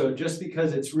 And so just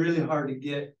because it's really hard to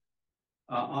get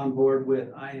on board with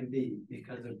IMB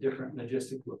because of different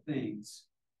logistical things,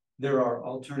 there are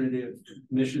alternative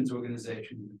missions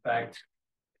organizations. In fact,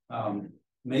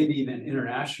 maybe even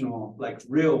international, like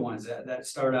real ones that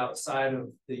start outside of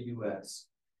the US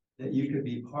that you could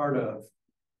be part of.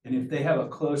 And if they have a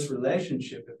close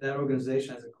relationship, if that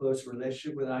organization has a close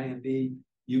relationship with IMB,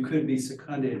 you could be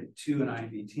seconded to an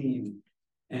IMB team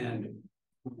and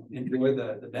enjoy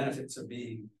the benefits of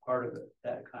being part of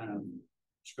that kind of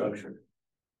structure.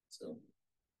 So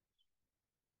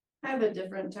I have a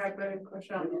different type of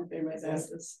question. I don't know if anybody's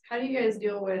asked this. How do you guys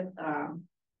deal with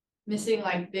missing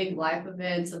like big life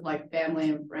events of like family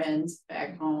and friends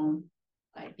back home?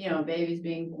 Like, you know, babies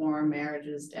being born,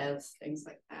 marriages, deaths, things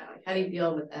like that. Like, how do you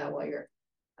deal with that while you're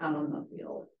out on the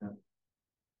field?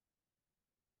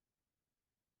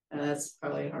 That's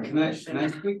probably a hard question. Can I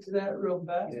speak to that real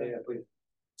fast? Yeah, please.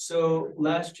 So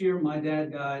last year, my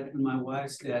dad died, and my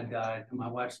wife's dad died, and my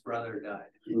wife's brother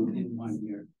died in 1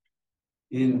 year,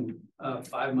 in a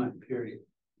 5-month period.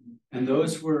 And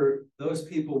those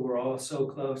people were all so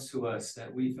close to us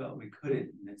that we felt we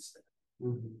couldn't miss them.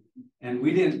 And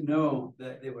we didn't know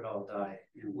that they would all die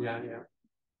in 1 year.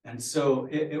 And so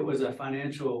it was a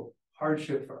financial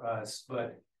hardship for us,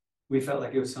 but we felt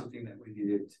like it was something that we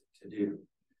needed to do.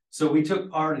 So we took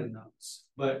part in those,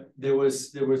 but there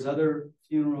was other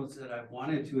funerals that I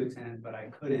wanted to attend, but I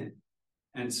couldn't.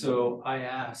 And so I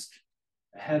asked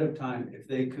ahead of time if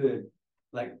they could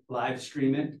like live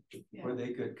stream it, or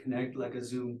they could connect like a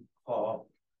Zoom call.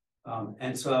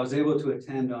 And so I was able to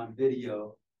attend on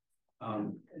video,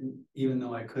 even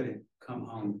though I couldn't come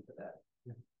home for that.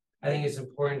 I think it's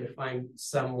important to find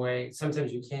some way.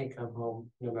 Sometimes you can't come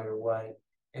home no matter what.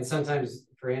 And sometimes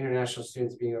for international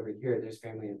students being over here, there's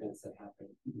family events that happen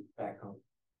back home.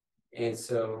 And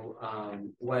so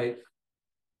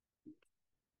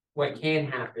what can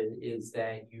happen is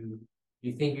that you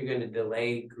think you're going to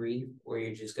delay grief, or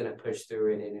you're just going to push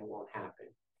through it and it won't happen.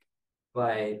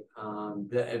 But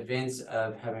the events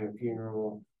of having a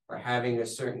funeral or having a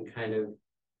certain kind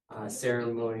of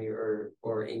ceremony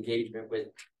or engagement with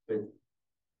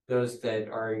those that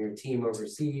are in your team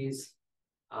overseas,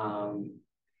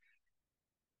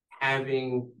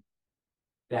 having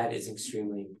that is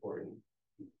extremely important,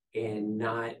 and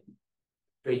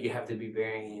but you have to be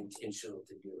very intentional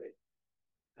to do it.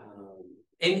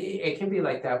 And it can be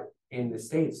like that in the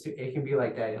States too. It can be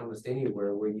like that almost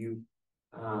anywhere where you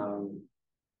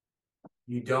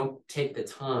don't take the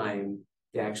time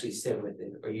to actually sit with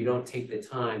it, or you don't take the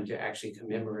time to actually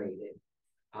commemorate it.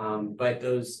 But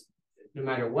those, no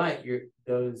matter what,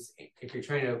 if you're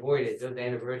trying to avoid it, those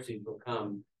anniversaries will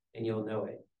come and you'll know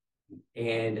it.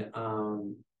 And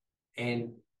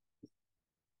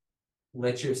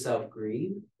let yourself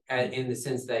grieve in the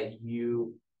sense that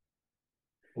you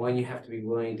have to be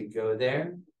willing to go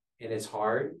there, and it's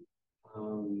hard.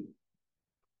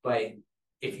 But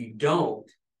if you don't,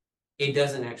 it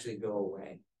doesn't actually go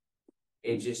away.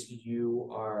 It just, you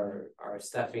are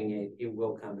stuffing it, it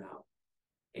will come out.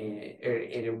 And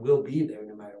it will be there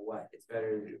no matter what. It's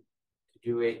better to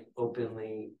do it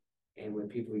openly and with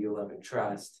people you love and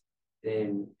trust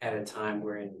than at a time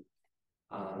where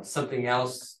something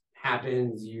else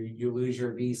happens, you lose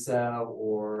your visa,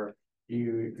 or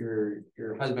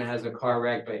your husband has a car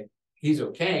wreck, but he's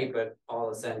okay, but all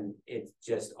of a sudden it's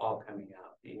just all coming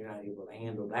out and you're not able to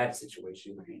handle that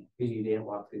situation because you didn't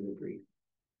walk through the grief.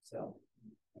 So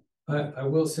I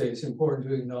will say it's important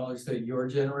to acknowledge that your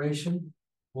generation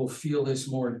will feel this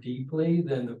more deeply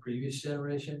than the previous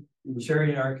generation.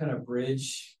 Sherry and I are kind of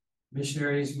bridge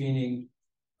missionaries, meaning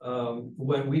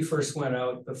when we first went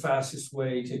out, the fastest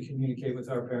way to communicate with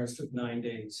our parents took 9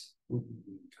 days.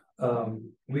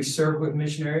 We served with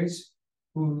missionaries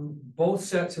who both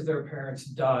sets of their parents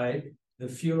died. The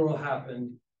funeral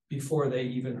happened before they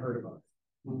even heard about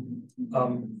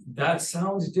it. That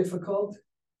sounds difficult,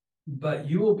 but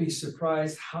you will be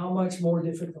surprised how much more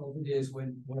difficult it is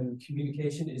when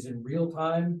communication is in real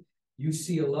time. You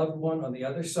see a loved one on the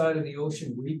other side of the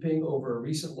ocean weeping over a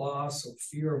recent loss or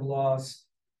fear of loss.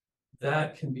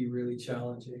 That can be really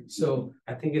challenging. So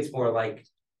I think it's more like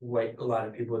what a lot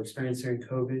of people experience during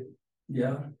COVID.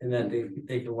 Yeah. And then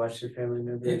they can watch their family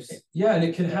members. Yeah, and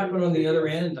it can happen on the other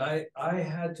end. I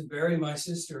had to bury my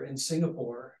sister in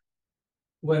Singapore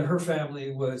when her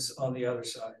family was on the other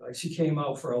side. Like, she came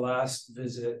out for a last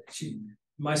visit.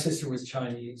 My sister was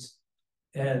Chinese,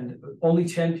 and only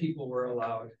 10 people were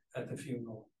allowed at the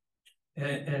funeral.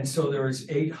 And so there was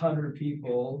 800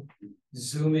 people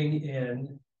zooming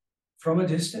in from a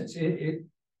distance.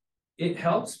 It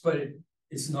helps, but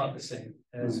it's not the same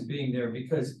as being there,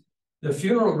 because the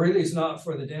funeral really is not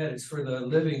for the dead, it's for the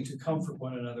living to comfort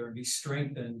one another and be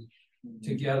strengthened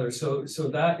together. So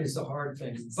that is the hard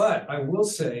thing. But I will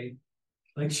say,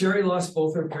 like, Sherry lost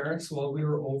both her parents while we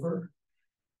were over.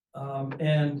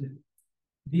 And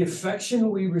the affection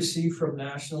we receive from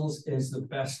nationals is the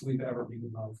best we've ever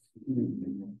been loved.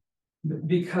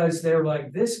 Because they're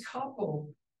like, this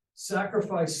couple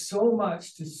sacrificed so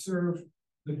much to serve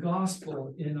the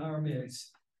gospel in our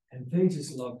midst, and they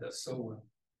just loved us so well.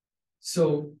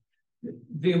 So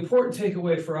the important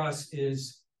takeaway for us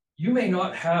is, you may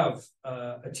not have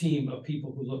a team of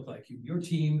people who look like you. Your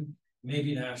team may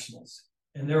be nationals,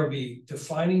 and there will be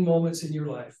defining moments in your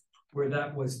life where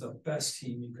that was the best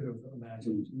team you could have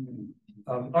imagined.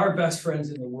 Our best friends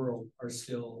in the world are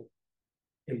still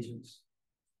Asians.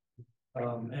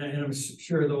 And I'm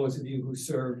sure those of you who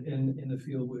served in the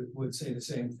field would say the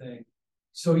same thing.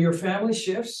 So your family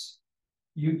shifts.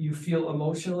 You feel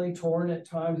emotionally torn at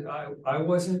times. I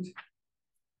wasn't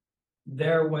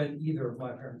there when either of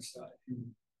my parents died.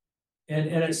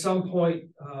 And at some point,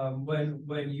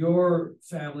 when your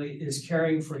family is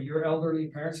caring for your elderly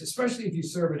parents, especially if you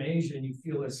serve in Asia and you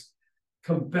feel this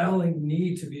compelling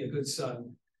need to be a good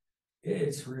son,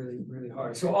 it's really, really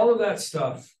hard. So all of that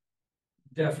stuff,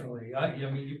 definitely. I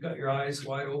mean, you've got your eyes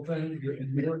wide open.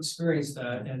 You'll experience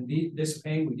that. And this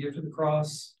pain we give to the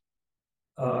cross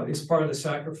is part of the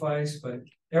sacrifice. But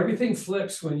everything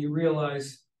flips when you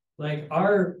realize, like,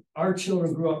 our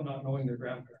children grew up not knowing their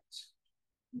grandparents.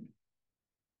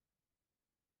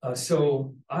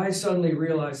 So I suddenly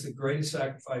realized the greatest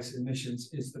sacrifice in missions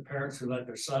is the parents who let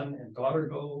their son and daughter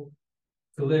go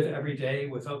to live every day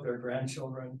without their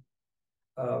grandchildren.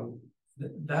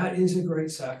 That is a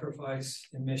great sacrifice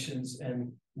in missions,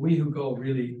 and we who go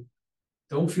really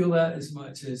don't feel that as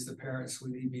much as the parents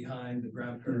we leave behind, the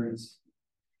grandparents.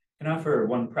 And now for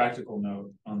one practical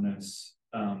note on this,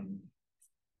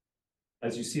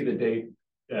 as you see the date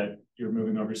that you're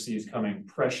moving overseas coming,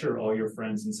 pressure all your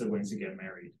friends and siblings to get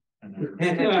married. And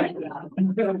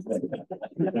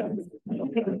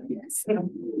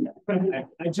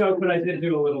I joke, but I did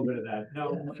do a little bit of that.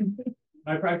 No,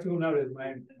 my practical note is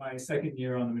my second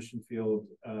year on the mission field,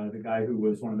 the guy who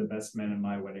was one of the best men in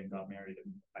my wedding got married,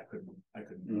 and I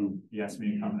couldn't. He asked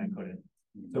me to come and I couldn't.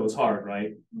 So it was hard,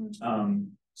 right?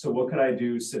 So what could I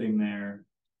do sitting there,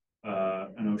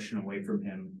 an ocean away from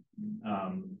him?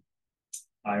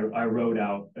 I wrote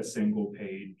out a single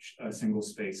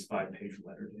space 5-page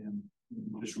letter to him,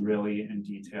 just really in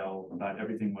detail about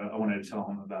everything what I wanted to tell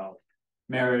him about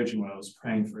marriage and what I was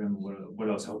praying for him, what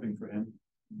I was hoping for him,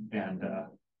 and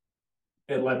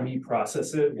it let me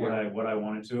process it what I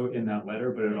wanted to in that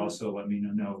letter, but it also let me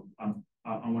know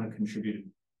I want to contribute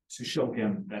to show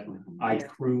him that I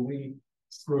truly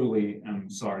am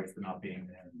sorry for not being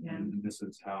there, and this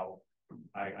is how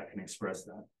I can express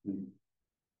that.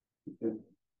 Do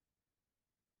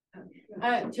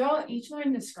y'all each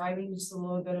mind describing just a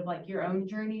little bit of like your own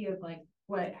journey of like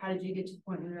how did you get to the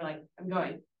point where you're like, I'm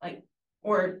going, like,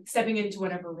 or stepping into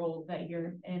whatever role that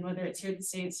you're in, whether it's here in the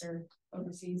States or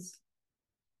overseas?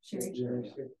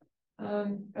 Sherry.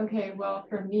 Okay, well,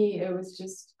 for me, it was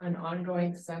just an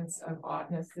ongoing sense of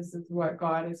oddness. This is what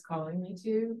God is calling me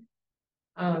to.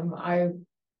 I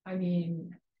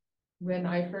mean, when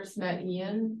I first met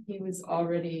Ian, he was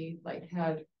already like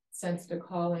had sensed a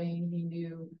calling. He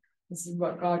knew this is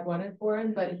what God wanted for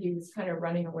him, but he was kind of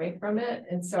running away from it.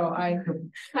 And so I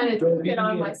kind of took it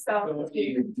on myself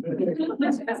to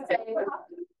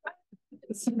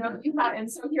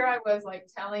and so here I was like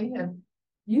telling him,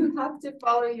 you have to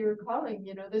follow your calling,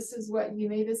 this is what you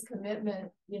made this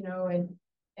commitment, and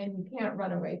you can't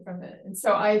run away from it. And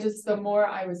so the more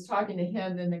I was talking to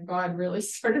him, then God really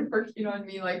started working on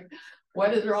me, like,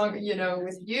 what is wrong, with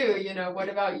you, what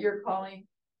about your calling?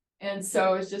 And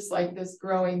so it's just like this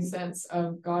growing sense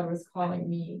of God was calling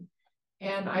me.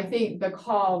 And I think the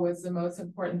call was the most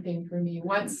important thing for me.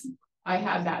 Once I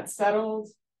had that settled,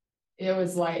 it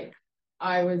was like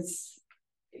I was,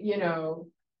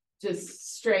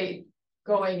 just straight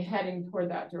heading toward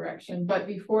that direction. But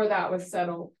before that was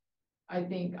settled, I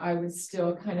think I was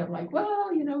still kind of like,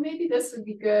 well, maybe this would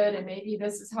be good. And maybe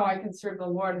this is how I can serve the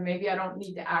Lord. And maybe I don't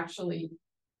need to actually,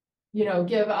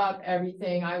 give up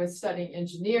everything. I was studying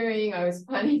engineering. I was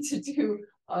planning to do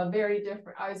I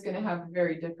was going to have a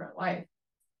very different life.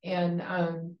 And,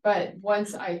 but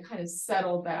once I kind of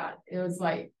settled that, it was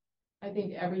like, I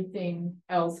think everything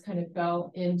else kind of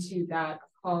fell into that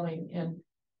calling. And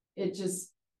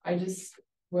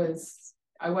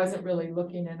I wasn't really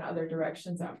looking in other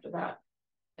directions after that.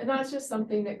 And that's just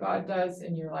something that God does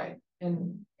in your life.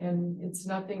 And it's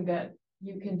nothing that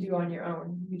you can do on your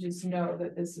own. You just know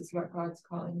that this is what God's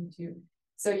calling you to.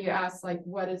 So you ask, like,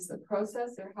 what is the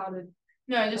process or how did?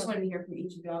 No, I just wanted to hear from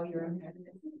each of y'all your own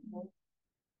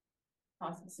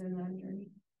process in that journey.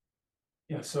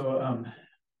 Yeah, so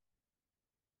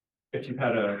if you've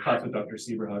had a class with Dr.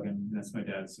 Sieberhagen, that's my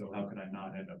dad, so how could I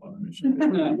not end up on the mission?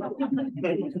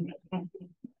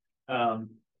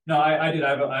 No, I did.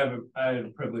 I had a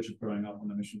privilege of growing up on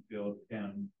the mission field,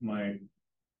 and my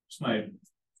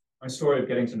story of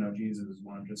getting to know Jesus is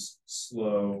one of just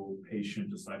slow, patient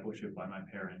discipleship by my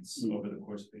parents over the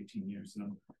course of 18 years.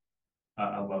 And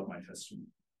I love my testimony,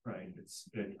 right?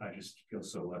 I just feel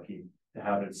so lucky to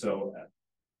have it. So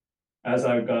as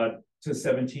I got to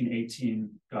 17, 18,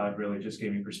 God really just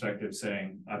gave me perspective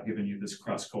saying, I've given you this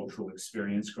cross-cultural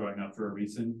experience growing up for a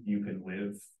reason. You can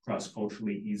live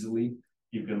cross-culturally easily.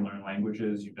 You can learn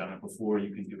languages. You've done it before.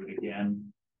 You can do it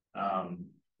again.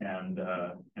 And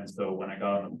so when I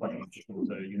got on the plane, it was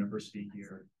a university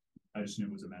here, I just knew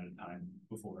it was a matter of time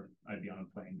before I'd be on a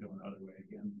plane going the other way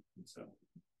again. And so,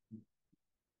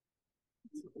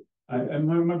 and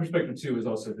my perspective too is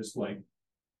also just like,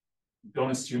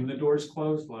 don't assume the door's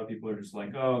closed. A lot of people are just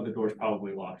like, oh, the door's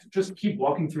probably locked. Just keep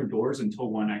walking through doors until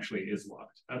one actually is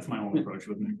locked. That's my whole approach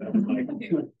with me. Like,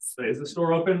 is the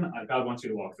door open? God wants you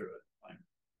to walk through it. Fine.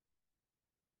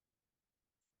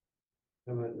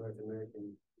 How about North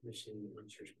American mission and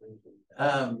church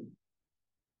planting?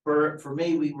 For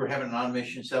me, we were having an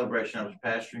on-mission celebration. I was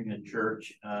pastoring a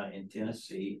church in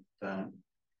Tennessee at the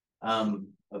time.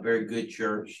 A very good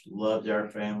church, loved our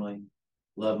family,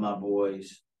 loved my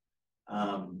boys.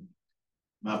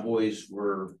 My boys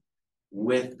were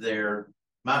with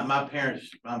my parents,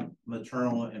 my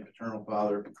maternal and paternal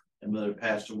father and mother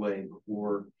passed away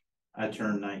before I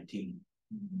turned 19.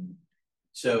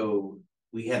 So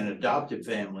we had an adoptive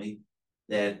family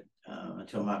that,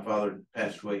 until my father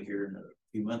passed away here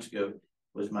a few months ago,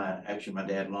 was actually my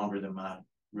dad longer than my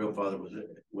real father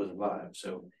was alive.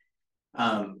 So,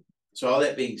 so all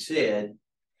that being said,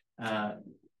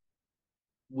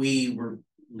 we were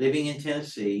living in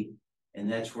Tennessee,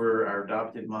 and that's where our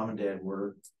adoptive mom and dad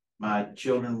were. My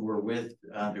children were with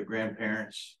their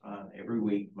grandparents every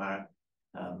week. My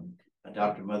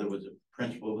adoptive mother was a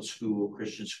principal of a school,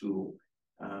 Christian school.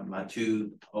 My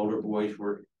two older boys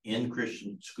were in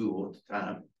Christian school at the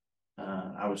time.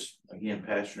 I was, again,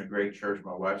 pastoring a great church.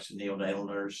 My wife's a neonatal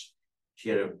nurse. She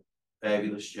had a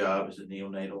fabulous job as a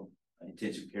neonatal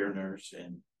intensive care nurse.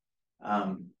 And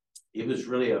it was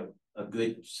really a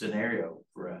good scenario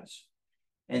for us.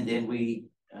 And then we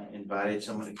invited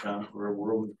someone to come for a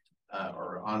world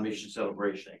or on mission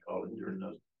celebration, they called it during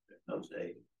those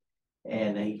days.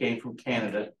 And he came from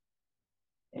Canada,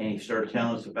 and he started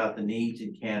telling us about the needs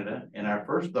in Canada. And our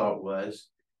first thought was,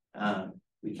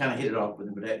 we kind of hit it off with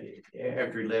him, but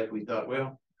after he left, we thought,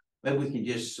 well, maybe we can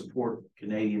just support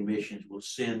Canadian missions. We'll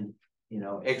send,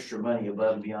 extra money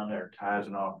above and beyond our tithes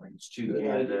and offerings to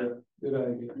Canada. Good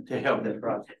idea. To help that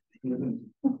project. And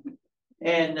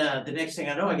the next thing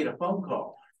I know, I get a phone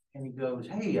call, and he goes,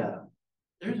 hey,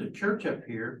 there's a church up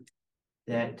here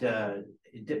that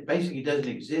it basically doesn't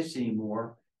exist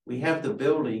anymore. We have the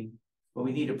building, but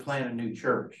we need to plant a new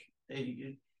church.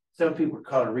 Some people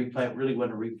call it a replant. Really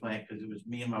wasn't a replant, because it was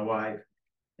me and my wife,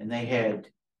 and they had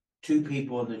two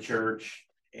people in the church,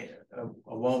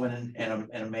 a woman and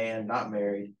a man not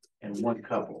married, and one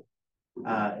couple.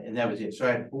 And that was it. So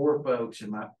I had four folks,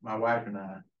 and my wife and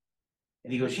I.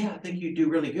 And he goes, yeah, I think you do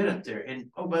really good up there. And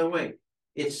oh, by the way,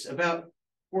 it's about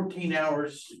 14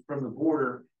 hours from the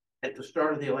border at the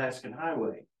start of the Alaskan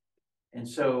highway. And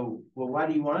so, well, why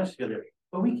do you want us to go there?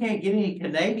 Well, we can't get any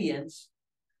Canadians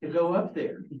to go up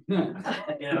there.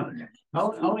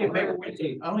 Only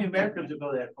Americans will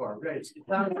go that far, right?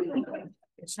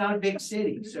 It's not a big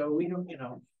city, so we don't,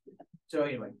 So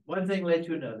anyway, one thing led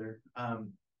to another.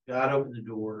 God opened the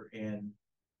door, and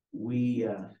we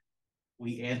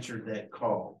answered that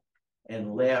call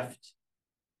and left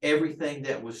everything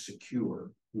that was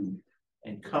secure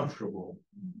and comfortable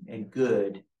and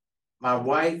good. My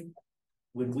wife,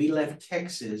 when we left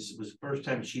Texas, it was the first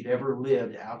time she'd ever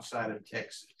lived outside of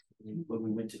Texas when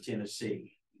we went to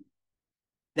Tennessee.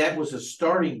 That was a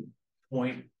starting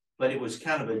point, but it was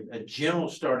kind of a general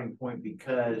starting point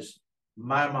because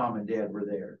my mom and dad were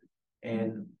there.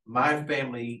 And my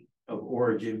family of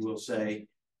origin, we'll say,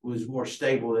 was more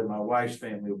stable than my wife's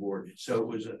family of origin. So it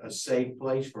was a safe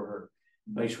place for her,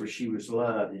 a place where she was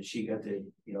loved, and she got to,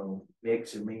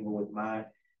 mix and mingle with my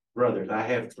brothers. I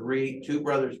have two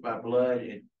brothers by blood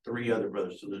and three other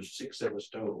brothers. So there's 6 of us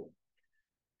total.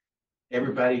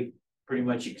 Everybody pretty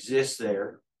much exists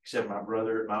there, except my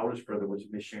oldest brother was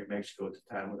a missionary in Mexico at the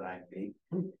time with IMB.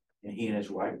 And he and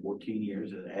his wife, 14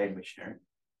 years as an ag missionary.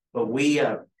 But we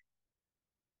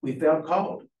felt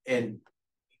called, and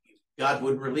God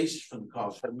wouldn't release us from the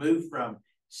call. So we moved from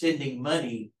sending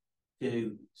money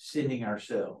to sending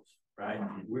ourselves, right?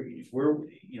 We're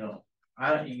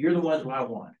you're the ones who I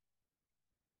want.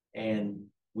 And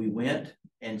we went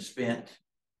and spent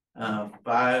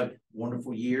 5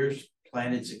 wonderful years,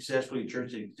 planted successfully a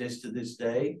church that exists to this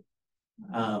day,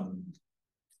 and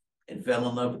fell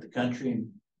in love with the country.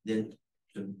 And then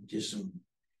some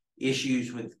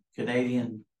issues with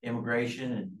Canadian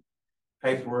immigration and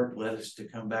paperwork led us to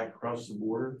come back across the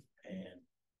border. And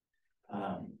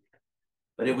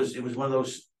but it was one of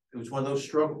those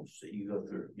struggles that you go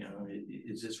through.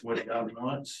 Is this what God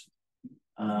wants,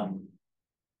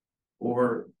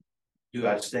 or do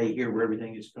I stay here where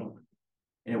everything is going?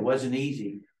 And it wasn't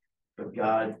easy, but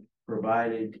God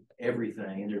provided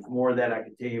everything. And there's more of that I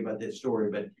could tell you about that story,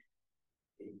 but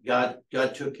God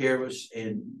took care of us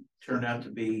and turned out to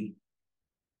be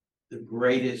the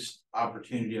greatest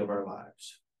opportunity of our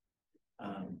lives.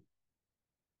 The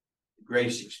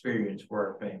greatest experience for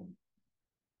our family,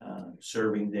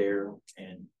 serving there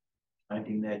and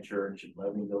planting that church and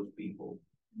loving those people.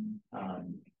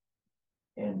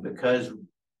 And because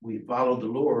we followed the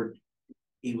Lord,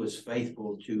 He was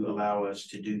faithful to allow us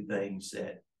to do things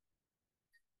that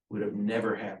would have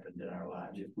never happened in our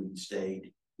lives if we'd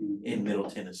stayed in Middle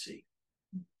Tennessee.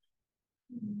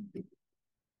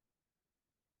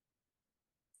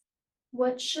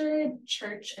 What should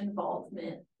church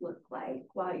involvement look like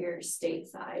while you're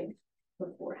stateside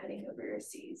before heading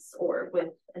overseas or with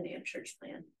a NAM church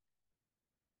plan?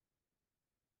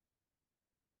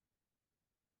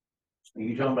 Are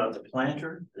you talking about the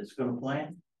planter that's going to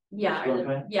plant? Yeah,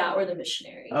 or the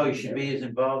missionary. Oh, you should be as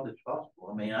involved as possible.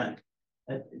 I mean,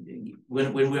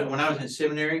 when I was in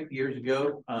seminary years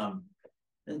ago,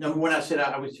 number one, I said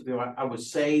I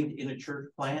was saved in a church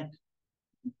plant,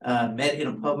 met in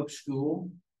a public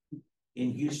school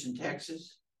in Houston,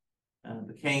 Texas,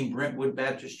 became Brentwood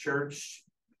Baptist Church.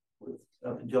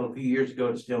 Up until a few years ago,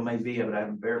 it still may be, but I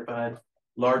haven't verified.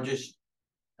 Largest,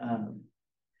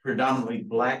 predominantly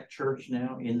Black church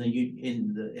now in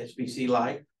the SBC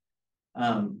life.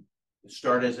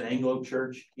 Started as an Anglo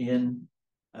church in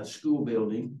a school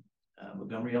building,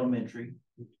 Montgomery Elementary.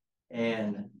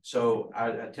 And so I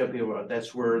tell people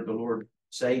that's where the Lord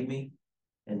saved me.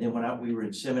 And then when we were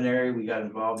in seminary, we got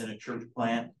involved in a church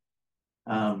plant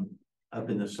up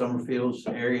in the Summerfields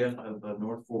area of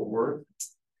North Fort Worth.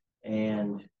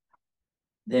 And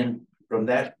then from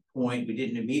that point, we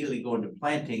didn't immediately go into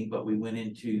planting, but we went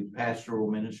into pastoral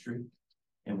ministry,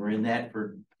 and we're in that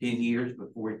for 10 years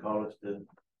before he called us to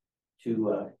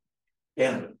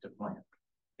Canada to plant.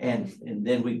 And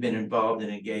then we've been involved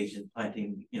and engaged in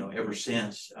planting, ever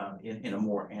since, in a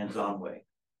more hands-on way,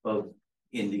 both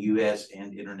in the U.S.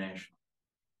 and international.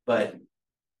 But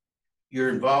your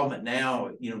involvement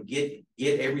now, get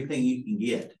everything you can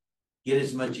get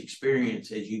as much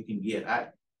experience as you can get.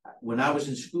 When I was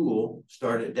in school,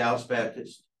 started at Dallas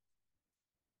Baptist,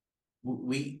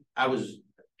 I was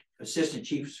assistant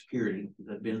chief of security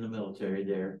because I've been in the military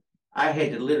there. I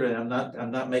had to literally, I'm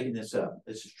not making this up,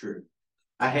 this is true.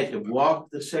 I had to walk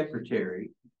the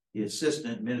secretary, the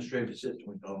administrative assistant,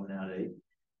 we call him nowadays,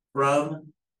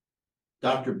 from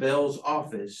Dr. Bell's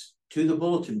office to the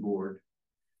bulletin board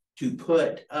to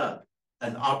put up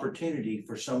an opportunity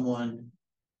for someone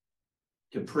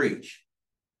to preach,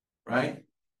 right?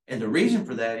 And the reason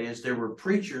for that is there were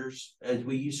preachers, as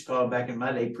we used to call back in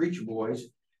my day, preacher boys,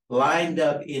 lined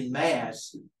up in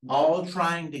mass, all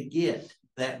trying to get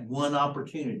that one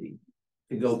opportunity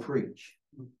to go preach.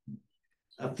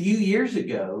 A few years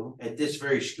ago at this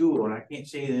very school, and I can't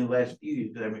say in the last few years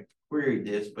because I haven't queried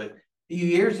this, but a few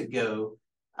years ago,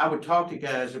 I would talk to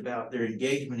guys about their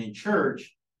engagement in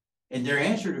church, and their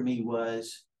answer to me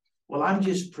was, well, I'm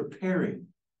just preparing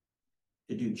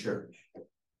to do church.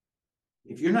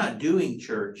 If you're not doing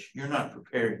church, you're not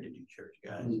preparing to do church,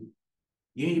 guys. Mm-hmm.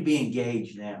 You need to be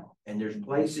engaged now. And there's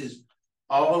places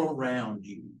all around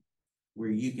you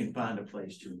where you can find a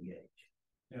place to engage.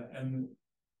 Yeah, and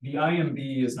the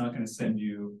IMB is not going to send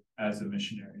you as a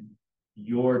missionary.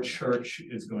 Your church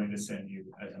is going to send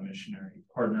you as a missionary,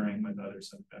 partnering with other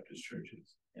Southern Baptist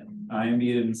churches. Yeah. IMB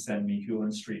didn't send me.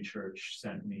 Hewlin Street Church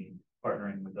sent me,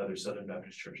 partnering with other Southern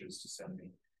Baptist churches to send me.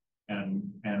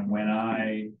 And when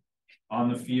on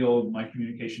the field, my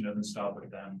communication doesn't stop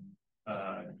with them.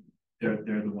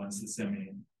 They're the ones that send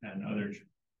me, and other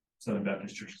Southern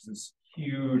Baptist churches. It's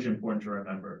huge, important to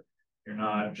remember. You're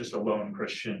not just a lone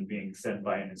Christian being sent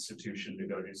by an institution to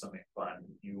go do something fun.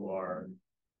 You are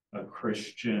a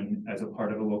Christian as a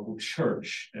part of a local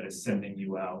church that is sending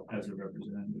you out as a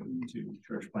representative to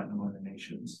church plant among the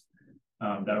nations.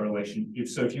 That relation,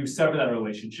 if you sever that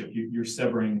relationship, you're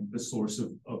severing the source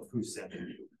of who's sending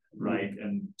you, right?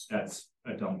 And that's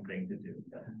a dumb thing to do.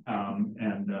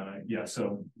 Yeah,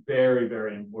 so very,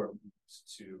 very important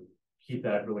to keep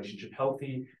that relationship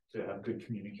healthy, to have good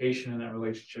communication in that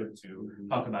relationship, to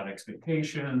talk about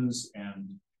expectations, and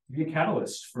be a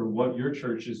catalyst for what your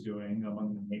church is doing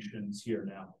among the nations here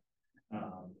now.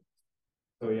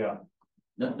 So yeah.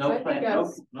 No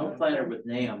planner with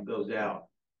NAM goes out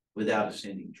without a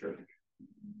sending church.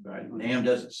 Right? NAM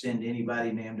doesn't send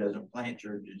anybody, NAM doesn't plant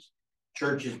churches.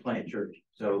 Churches plant churches.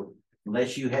 So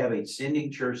unless you have a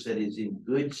sending church that is in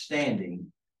good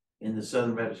standing in the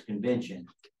Southern Baptist Convention,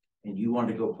 and you want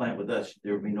to go plant with us,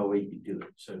 there will be no way you can do it.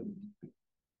 So,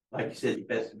 like you said, it's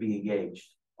best to be engaged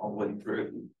all the way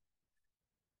through.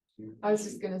 I was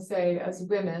just going to say, as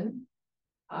women,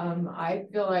 I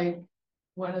feel like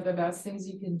one of the best things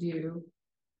you can do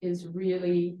is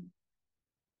really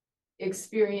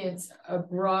experience a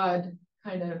broad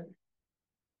kind of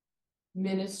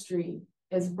ministry,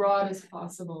 as broad as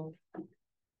possible.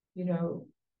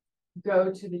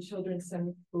 Go to the children's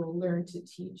Sunday school, learn to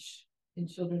teach in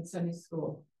children's Sunday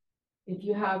school. If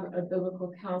you have a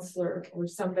biblical counselor or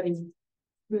somebody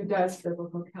who does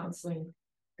biblical counseling,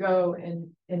 go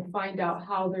and find out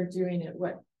how they're doing it.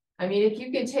 If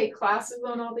you can take classes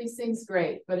on all these things,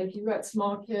 great. But if you've got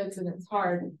small kids and it's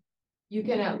hard, you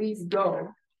can at least go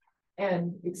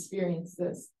and experience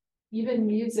this. Even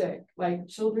music, like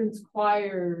children's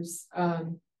choirs,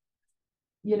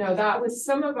 that was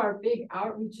some of our big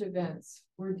outreach events.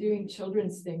 We're doing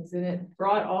children's things, and it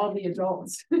brought all the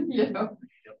adults,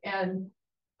 and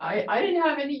I didn't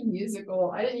have any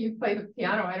musical, I didn't even play the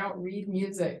piano, I don't read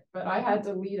music, but I had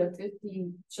to lead a 50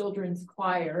 children's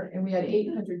choir and we had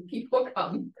 800 people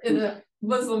come in a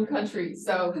Muslim country.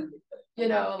 So, you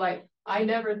know, like I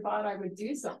never thought I would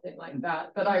do something like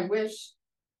that, but I wish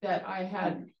that I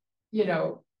had, you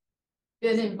know,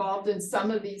 been involved in some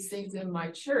of these things in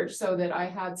my church so that I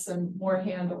had some more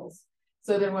handles.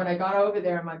 So then when I got over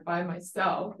there, I'm by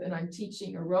myself and I'm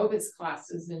teaching aerobics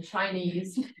classes in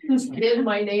Chinese in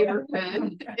my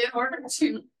neighborhood in order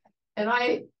to, and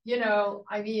I, you know,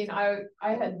 I mean, I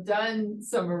had done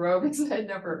some aerobics, I had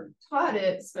never taught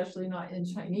it, especially not in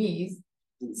Chinese.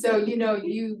 So, you know,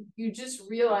 you just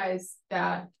realize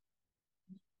that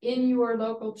in your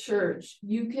local church,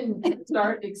 you can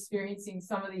start experiencing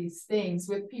some of these things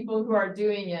with people who are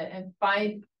doing it and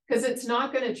find, because it's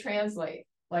not going to translate,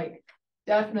 like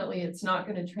definitely it's not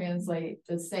going to translate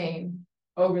the same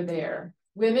over there.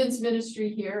 Women's ministry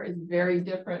here is very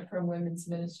different from women's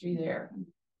ministry there.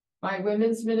 My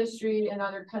women's ministry in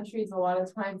other countries, a lot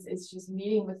of times it's just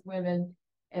meeting with women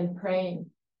and praying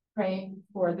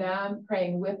for them,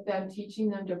 praying with them,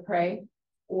 teaching them to pray,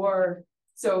 or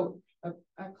so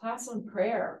a class on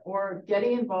prayer or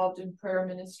getting involved in prayer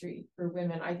ministry for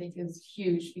women, I think is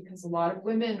huge because a lot of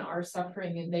women are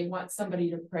suffering and they want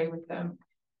somebody to pray with them.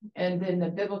 And then the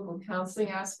biblical counseling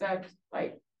aspect,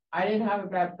 like I didn't have a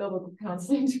bad biblical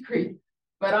counseling degree,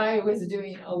 but I was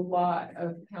doing a lot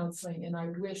of counseling and I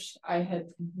wish I had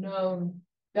known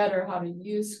better how to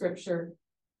use scripture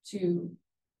to,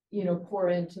 you know, pour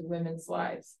into women's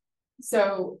lives.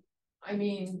 So, I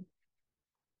mean,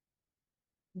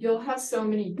 you'll have so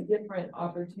many different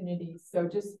opportunities. So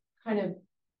just kind of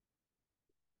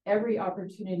every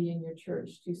opportunity in your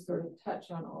church to sort of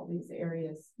touch on all these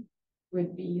areas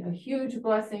would be a huge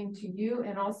blessing to you.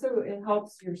 And also it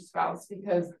helps your spouse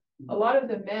because a lot of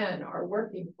the men are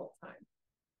working full time.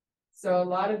 So a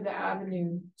lot of the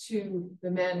avenue to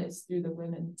the men is through the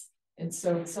women. And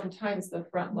so sometimes the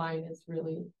front line is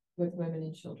really with women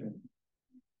and children.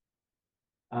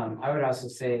 I would also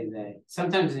say that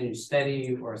sometimes in your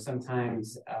study or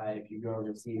sometimes if you go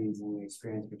overseas and you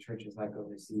experience what churches like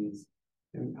overseas,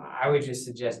 I would just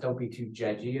suggest don't be too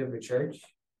judgy of a church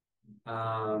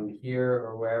here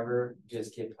or wherever,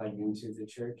 just get plugged into the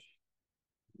church.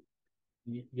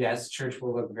 Yes, church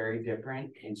will look very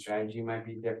different and strategy might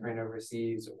be different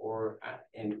overseas or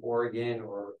in Oregon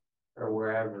or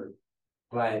wherever,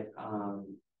 but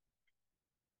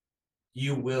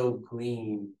you will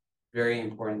glean very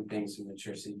important things from the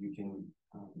church that you can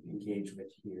engage with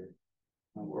here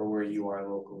or where you are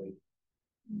locally.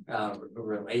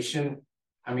 Relation,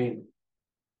 I mean,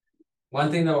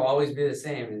 one thing that will always be the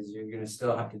same is you're going to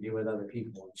still have to deal with other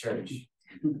people in church.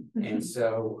 And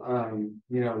so,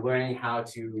 you know, learning how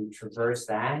to traverse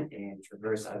that and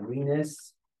traverse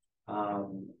ugliness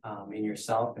in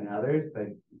yourself and others, but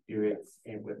do it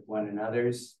with one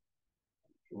another's.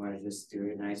 You want to just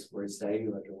do a nice word study,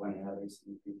 look at one another's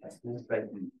in the New Testament. But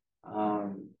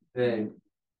then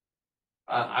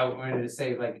I wanted to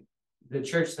say, like, the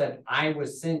church that I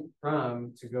was sent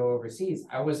from to go overseas,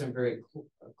 I wasn't very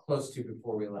close to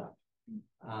before we left.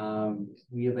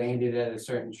 We landed at a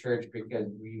certain church because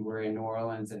we were in New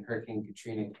Orleans and Hurricane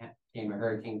Katrina came, a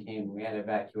hurricane came, we had to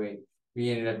evacuate. We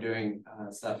ended up doing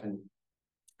stuff in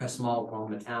a small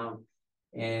Oklahoma town.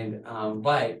 And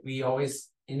but we always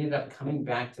ended up coming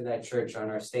back to that church on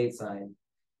our stateside.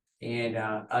 And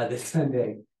this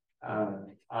Sunday,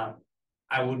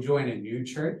 I will join a new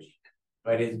church,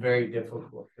 but it's very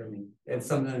difficult for me. It's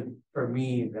something for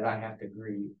me that I have to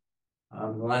grieve. The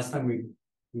last time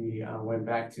we went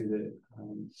back to the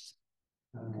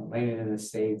landed in the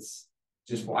States,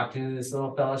 just walked into this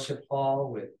little fellowship hall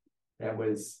with that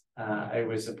was it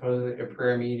was supposedly a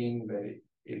prayer meeting, but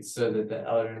it's so that the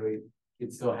elderly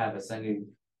could still have a Sunday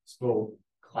school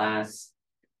class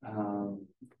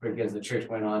because the church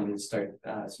went on to start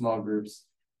small groups.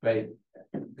 But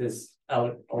this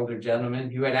older gentleman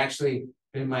who had actually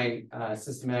been my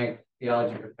systematic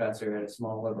theology professor at a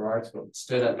small liberal arts school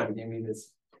stood up and gave me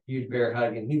this huge bear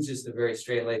hug, and he's just a very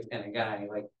straight-laced kind of guy.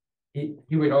 Like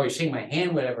he would always shake my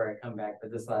hand whenever I come back,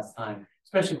 but this last time,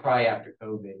 especially probably after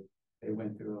COVID, they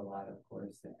went through a lot, of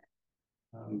course.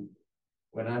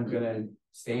 When I'm gonna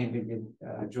stay and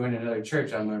to join another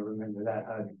church, I'm gonna remember that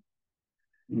hug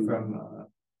from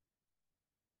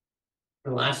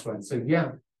the last one. So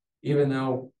yeah, even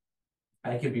though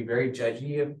I could be very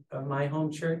judgy of my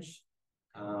home church,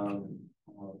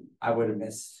 I would have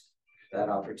missed that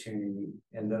opportunity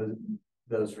and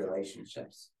those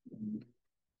relationships.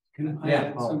 Can I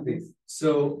add something?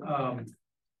 So,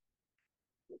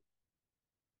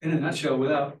 in a nutshell,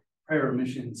 without prayer,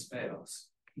 missions fails.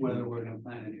 whether we're gonna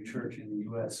plant a new church in the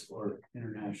US or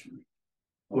internationally,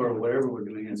 or whatever we're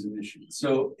doing as a mission.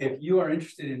 So if you are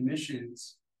interested in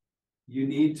missions, you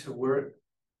need to work,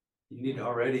 you need to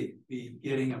already be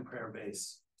getting a prayer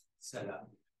base set up.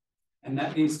 And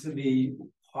that needs to be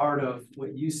part of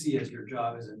what you see as your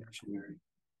job as a missionary.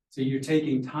 So you're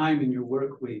taking time in your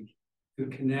work week to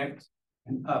connect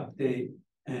and update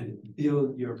and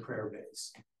build your prayer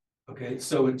base. Okay,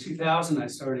 so in 2000, I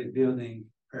started building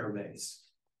prayer base.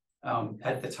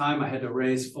 At the time, I had to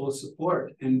raise full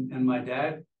support, and my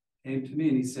dad came to me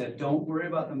and he said, don't worry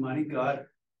about the money. God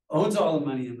owns all the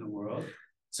money in the world.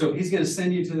 So he's going to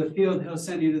send you to the field. He'll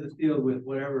send you to the field with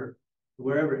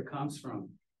wherever it comes from.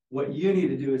 What you need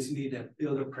to do is you need to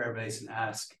build a prayer base and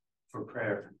ask for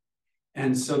prayer.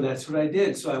 And so that's what I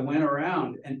did. So I went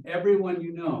around, and everyone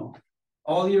you know,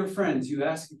 all your friends, you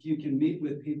ask if you can meet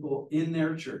with people in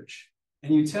their church,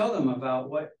 and you tell them about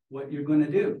what you're going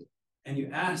to do. And you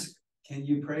ask, can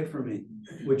you pray for me?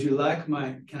 Would you like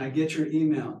can I get your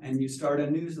email? And you start a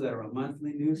newsletter, a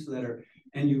monthly newsletter,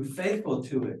 and you're faithful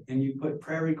to it. And you put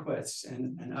prayer requests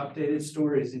and updated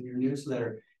stories in your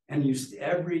newsletter. And you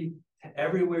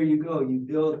everywhere you go, you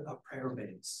build a prayer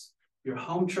base. Your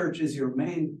home church is your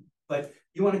main, but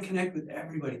you want to connect with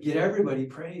everybody, get everybody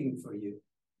praying for you.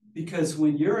 Because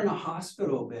when you're in a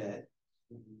hospital bed,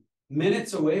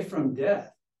 minutes away from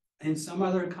death in some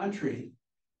other country,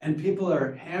 and people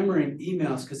are hammering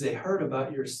emails because they heard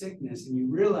about your sickness, and you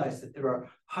realize that there are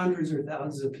hundreds or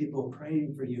thousands of people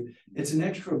praying for you, it's an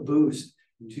extra boost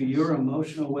to your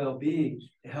emotional well-being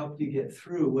to help you get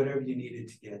through whatever you needed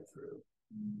to get through.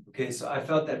 Okay, so I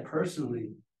felt that personally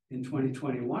in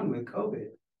 2021 with COVID,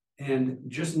 and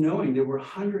just knowing there were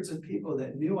hundreds of people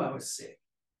that knew I was sick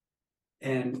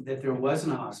and that there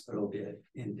wasn't a hospital bed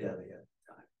in Delhi at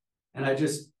the time. And I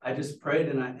just prayed,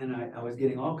 and I was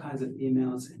getting all kinds of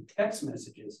emails and text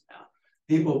messages now.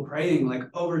 People praying, like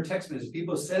over text messages,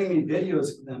 people sending me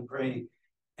videos of them praying.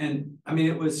 And I mean,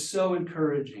 it was so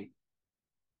encouraging.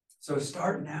 So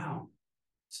start now.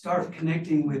 Start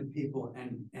connecting with people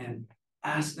and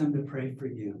ask them to pray for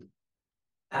you.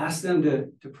 Ask them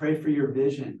to pray for your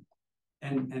vision,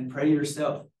 and pray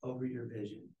yourself over your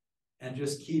vision. And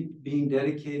just keep being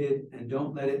dedicated, and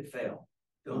don't let it fail.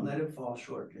 Don't let it fall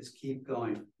short. Just keep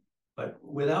going. But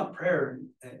without prayer,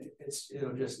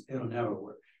 it'll never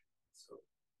work. So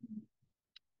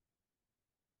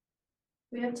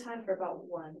We have time for about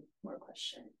one more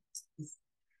question.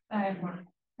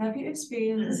 Have you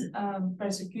experienced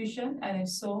persecution, and if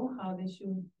so, how did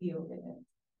you deal with it?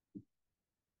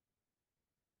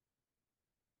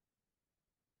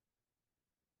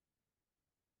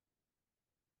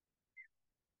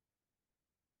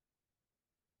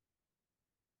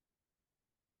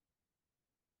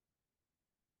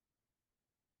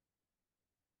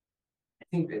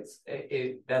 I think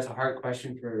that's a hard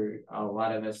question for a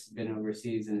lot of us been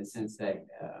overseas, in the sense that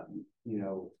we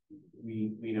know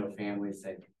families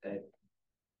that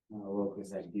locals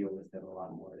that deal with it a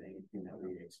lot more than anything that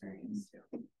we experienced.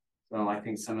 So I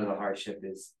think some of the hardship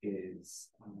is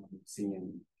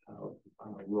seeing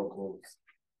locals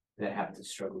that have to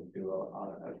struggle through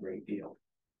a great deal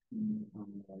in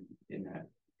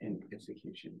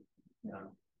persecution. Yeah,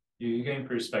 you gain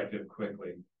perspective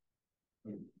quickly.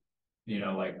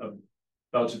 Like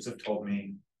Belgians have told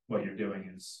me, what you're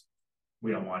doing is,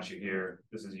 we don't want you here.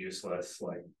 This is useless.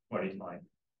 Like, what are you like?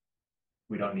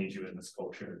 We don't need you in this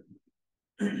culture.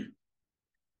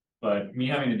 But me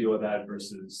having to deal with that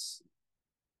versus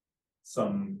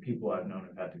some people I've known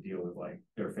have had to deal with, like,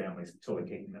 their families totally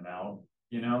kicking them out,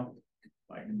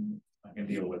 like I can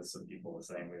deal with some people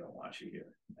saying we don't want you here.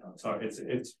 It's hard.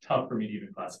 It's tough for me to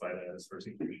even classify that as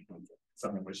persecution.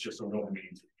 Something was just a real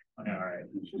mean. All right.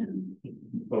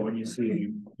 But when you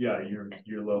see,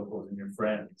 your locals and your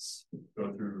friends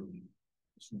go through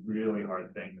some really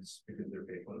hard things because they're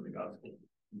faithful to the gospel.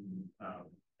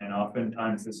 And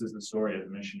oftentimes this is the story of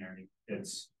the missionary.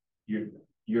 It's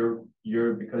you're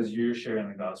because you're sharing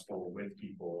the gospel with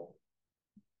people,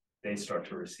 they start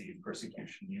to receive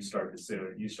persecution. You start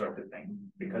to think,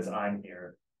 because I'm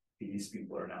here, these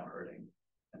people are now hurting.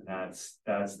 And that's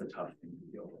the tough thing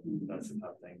to deal with. That's the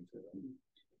tough thing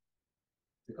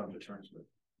to come to terms with.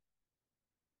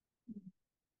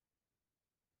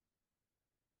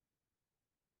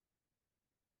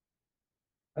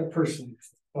 I personally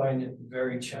find it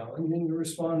very challenging to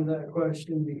respond to that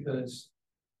question, because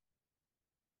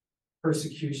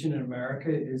persecution in America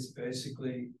is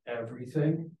basically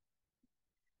everything.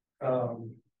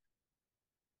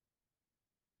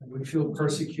 We feel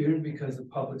persecuted because the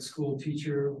public school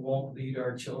teacher won't lead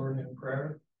our children in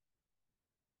prayer.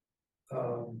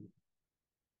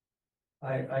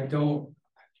 I don't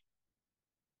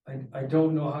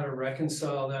know how to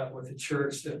reconcile that with a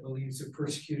church that believes they're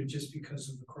persecuted just because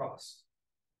of the cross.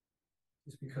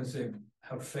 Just because they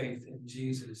have faith in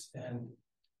Jesus. And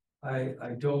I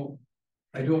don't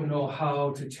know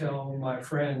how to tell my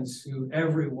friends who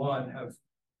everyone have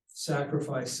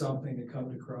sacrificed something to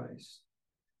come to Christ.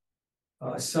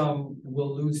 Some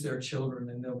will lose their children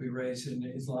and they'll be raised in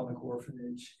an Islamic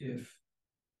orphanage if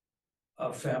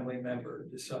a family member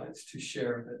decides to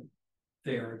share that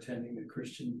they are attending a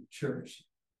Christian church.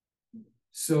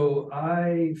 So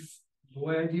the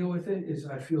way I deal with it is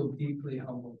I feel deeply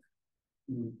humbled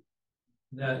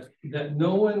that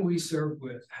no one we served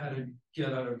with had a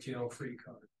get out of jail free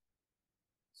card.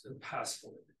 It's a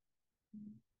passport.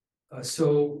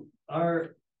 So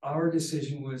our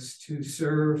decision was to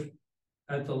serve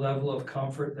at the level of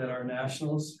comfort that our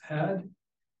nationals had.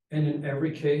 And in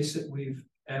every case that we've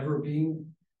ever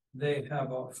been, they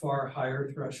have a far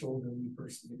higher threshold than we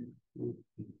personally do.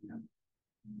 Yeah.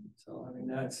 So, I mean,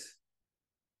 that's,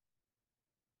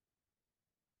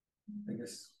 I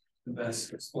guess, the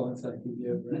best response I can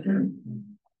give. Right?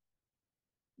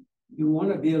 You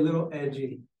want to be a little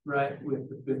edgy, right, with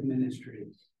ministry.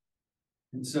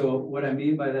 And so what I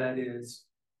mean by that is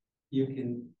you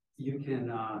can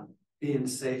be in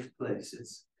safe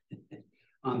places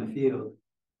on the field.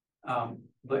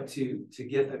 But to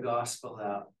get the gospel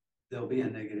out, there'll be a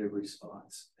negative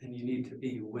response. And you need to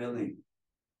be willing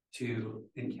to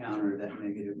encounter that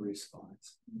negative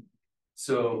response.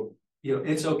 So,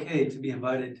 it's okay to be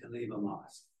invited to leave a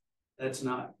mosque. That's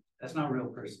not real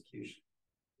persecution.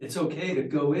 It's okay to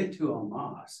go into a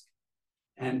mosque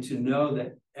and to know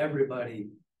that everybody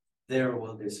there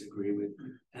will disagree with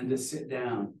you, and to sit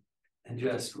down and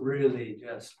just really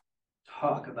just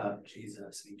talk about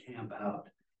Jesus and camp out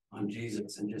on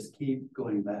Jesus and just keep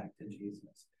going back to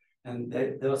Jesus. And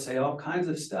they'll say all kinds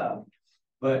of stuff,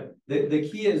 but the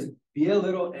key is be a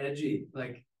little edgy,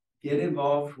 like get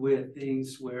involved with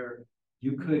things where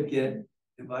you could get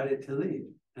invited to leave,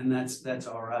 and that's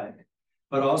all right.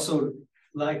 But also,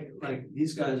 like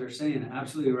these guys are saying,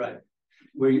 absolutely right,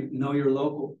 where you know your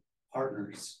local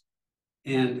partners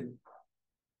and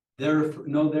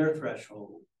know their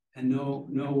threshold and know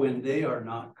when they are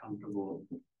not comfortable.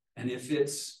 And if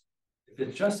it's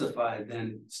justified,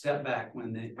 then step back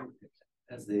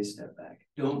as they step back.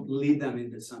 Don't lead them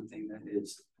into something that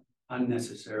is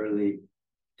unnecessarily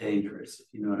dangerous, if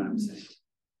you know what I'm saying.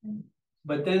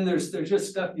 But then there's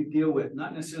just stuff you deal with,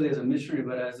 not necessarily as a missionary,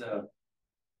 but as a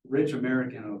rich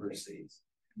American overseas.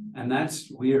 And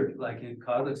that's weird. Like in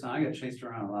Kazakhstan, I got chased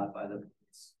around a lot by the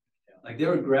police. Like they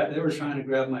were trying to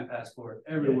grab my passport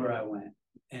everywhere I went.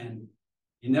 And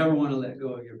you never want to let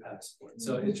go of your passport.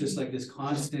 So it's just like this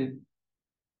constant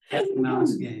cat and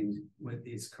mouse game with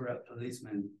these corrupt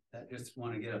policemen that just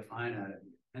want to get a fine out of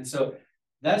you. And so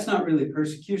that's not really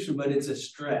persecution, but it's a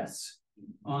stress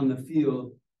on the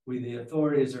field where the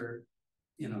authorities are,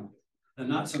 the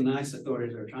not so nice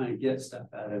authorities are trying to get stuff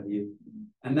out of you.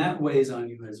 And that weighs on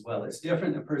you as well. It's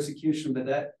different than persecution, but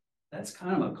that's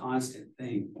kind of a constant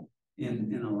thing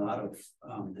in a lot of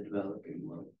the developing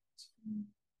world.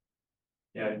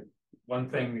 Yeah, one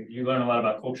thing, you learn a lot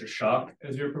about culture shock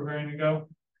as you're preparing to go,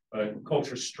 but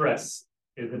culture stress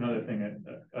is another thing,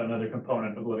 another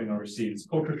component of living overseas.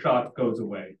 Culture shock goes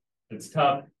away. It's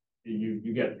tough,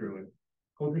 you get through it.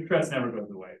 Culture stress never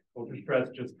goes away. Culture stress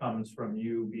just comes from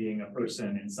you being a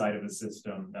person inside of a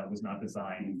system that was not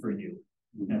designed for you.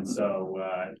 And so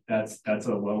that's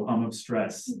a low hum of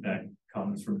stress that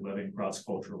comes from living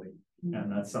cross-culturally.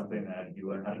 And that's something that you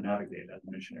learn how to navigate as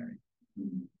a missionary.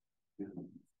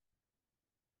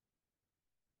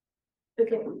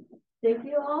 Okay, thank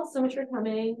you all so much for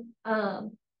coming.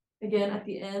 Again, at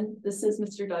the end, this is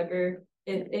Mr. Duggar.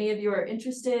 If any of you are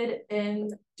interested in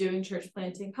doing church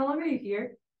planting, how long are you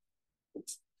here?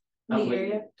 In the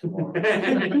area?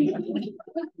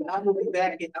 I will be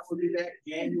back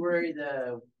January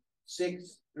the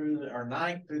 6th or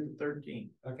 9th through the 13th.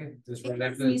 Okay, just Right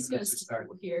after the start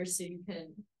here, so you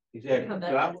can Exactly. come So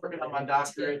back. I'm working on my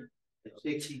doctorate at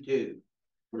 62.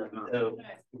 So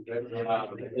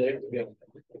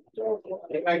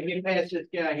if I can get past this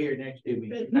guy here next to me,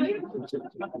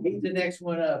 he's the next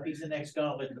one up. He's the next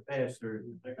gauntlet to pass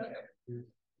through.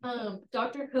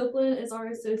 Dr. Copeland is our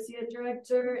associate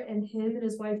director, and him and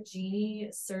his wife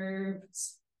Jeannie served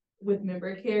with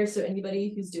member care. So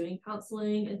anybody who's doing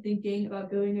counseling and thinking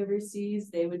about going overseas,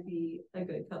 they would be a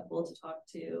good couple to talk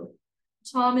to.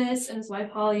 Thomas and his wife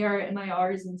Holly are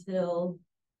MIRs until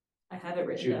I have it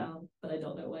written down, but I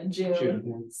don't know when.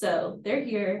 June. So they're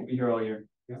here. We'll be here all year.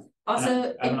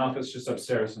 Also, I have an office just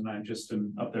upstairs and I just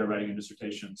am up there writing a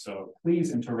dissertation, so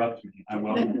please interrupt me. I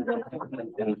will.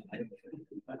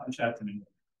 Chat to me.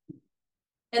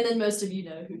 and then most of you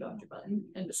know who Dr. Bunton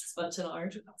and Mrs. Bunton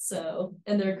are, so,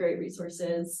 and they're great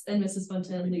resources, and Mrs.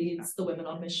 Bunton leads the Women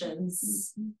on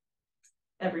Missions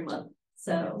every month,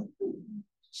 so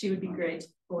she would be great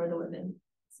for the women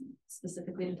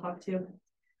specifically to talk to.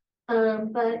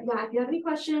 But yeah, if you have any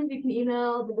questions, you can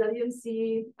email the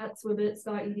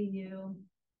WMC@swibits.edu.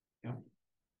 Yeah.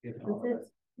 That's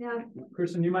it. Yeah,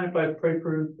 Kristen, you mind if I pray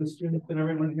for the students and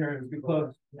everyone here as we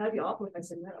close? that'd be awful if I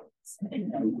said no.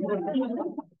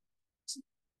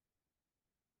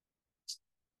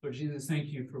 Lord Jesus, thank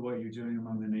you for what you're doing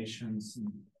among the nations.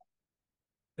 And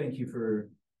thank you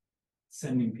for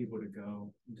sending people to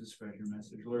go and to spread your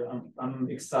message. Lord,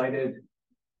 I'm excited.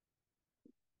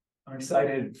 I'm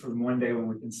excited for one day when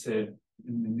we can sit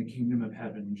in the kingdom of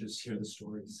heaven and just hear the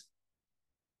stories.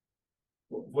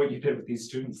 What you did with these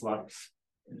students' lives.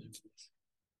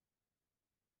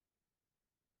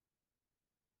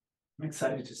 I'm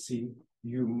excited to see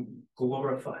you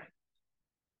glorified.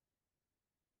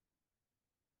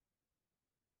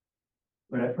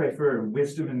 But I pray for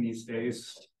wisdom in these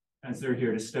days as they're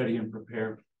here to study and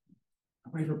prepare. I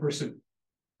pray for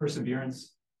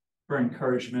perseverance, for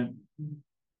encouragement,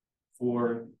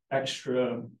 for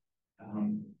extra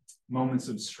moments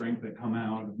of strength that come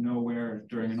out of nowhere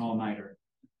during an all-nighter.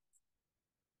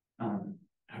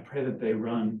 I pray that they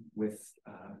run with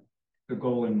the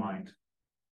goal in mind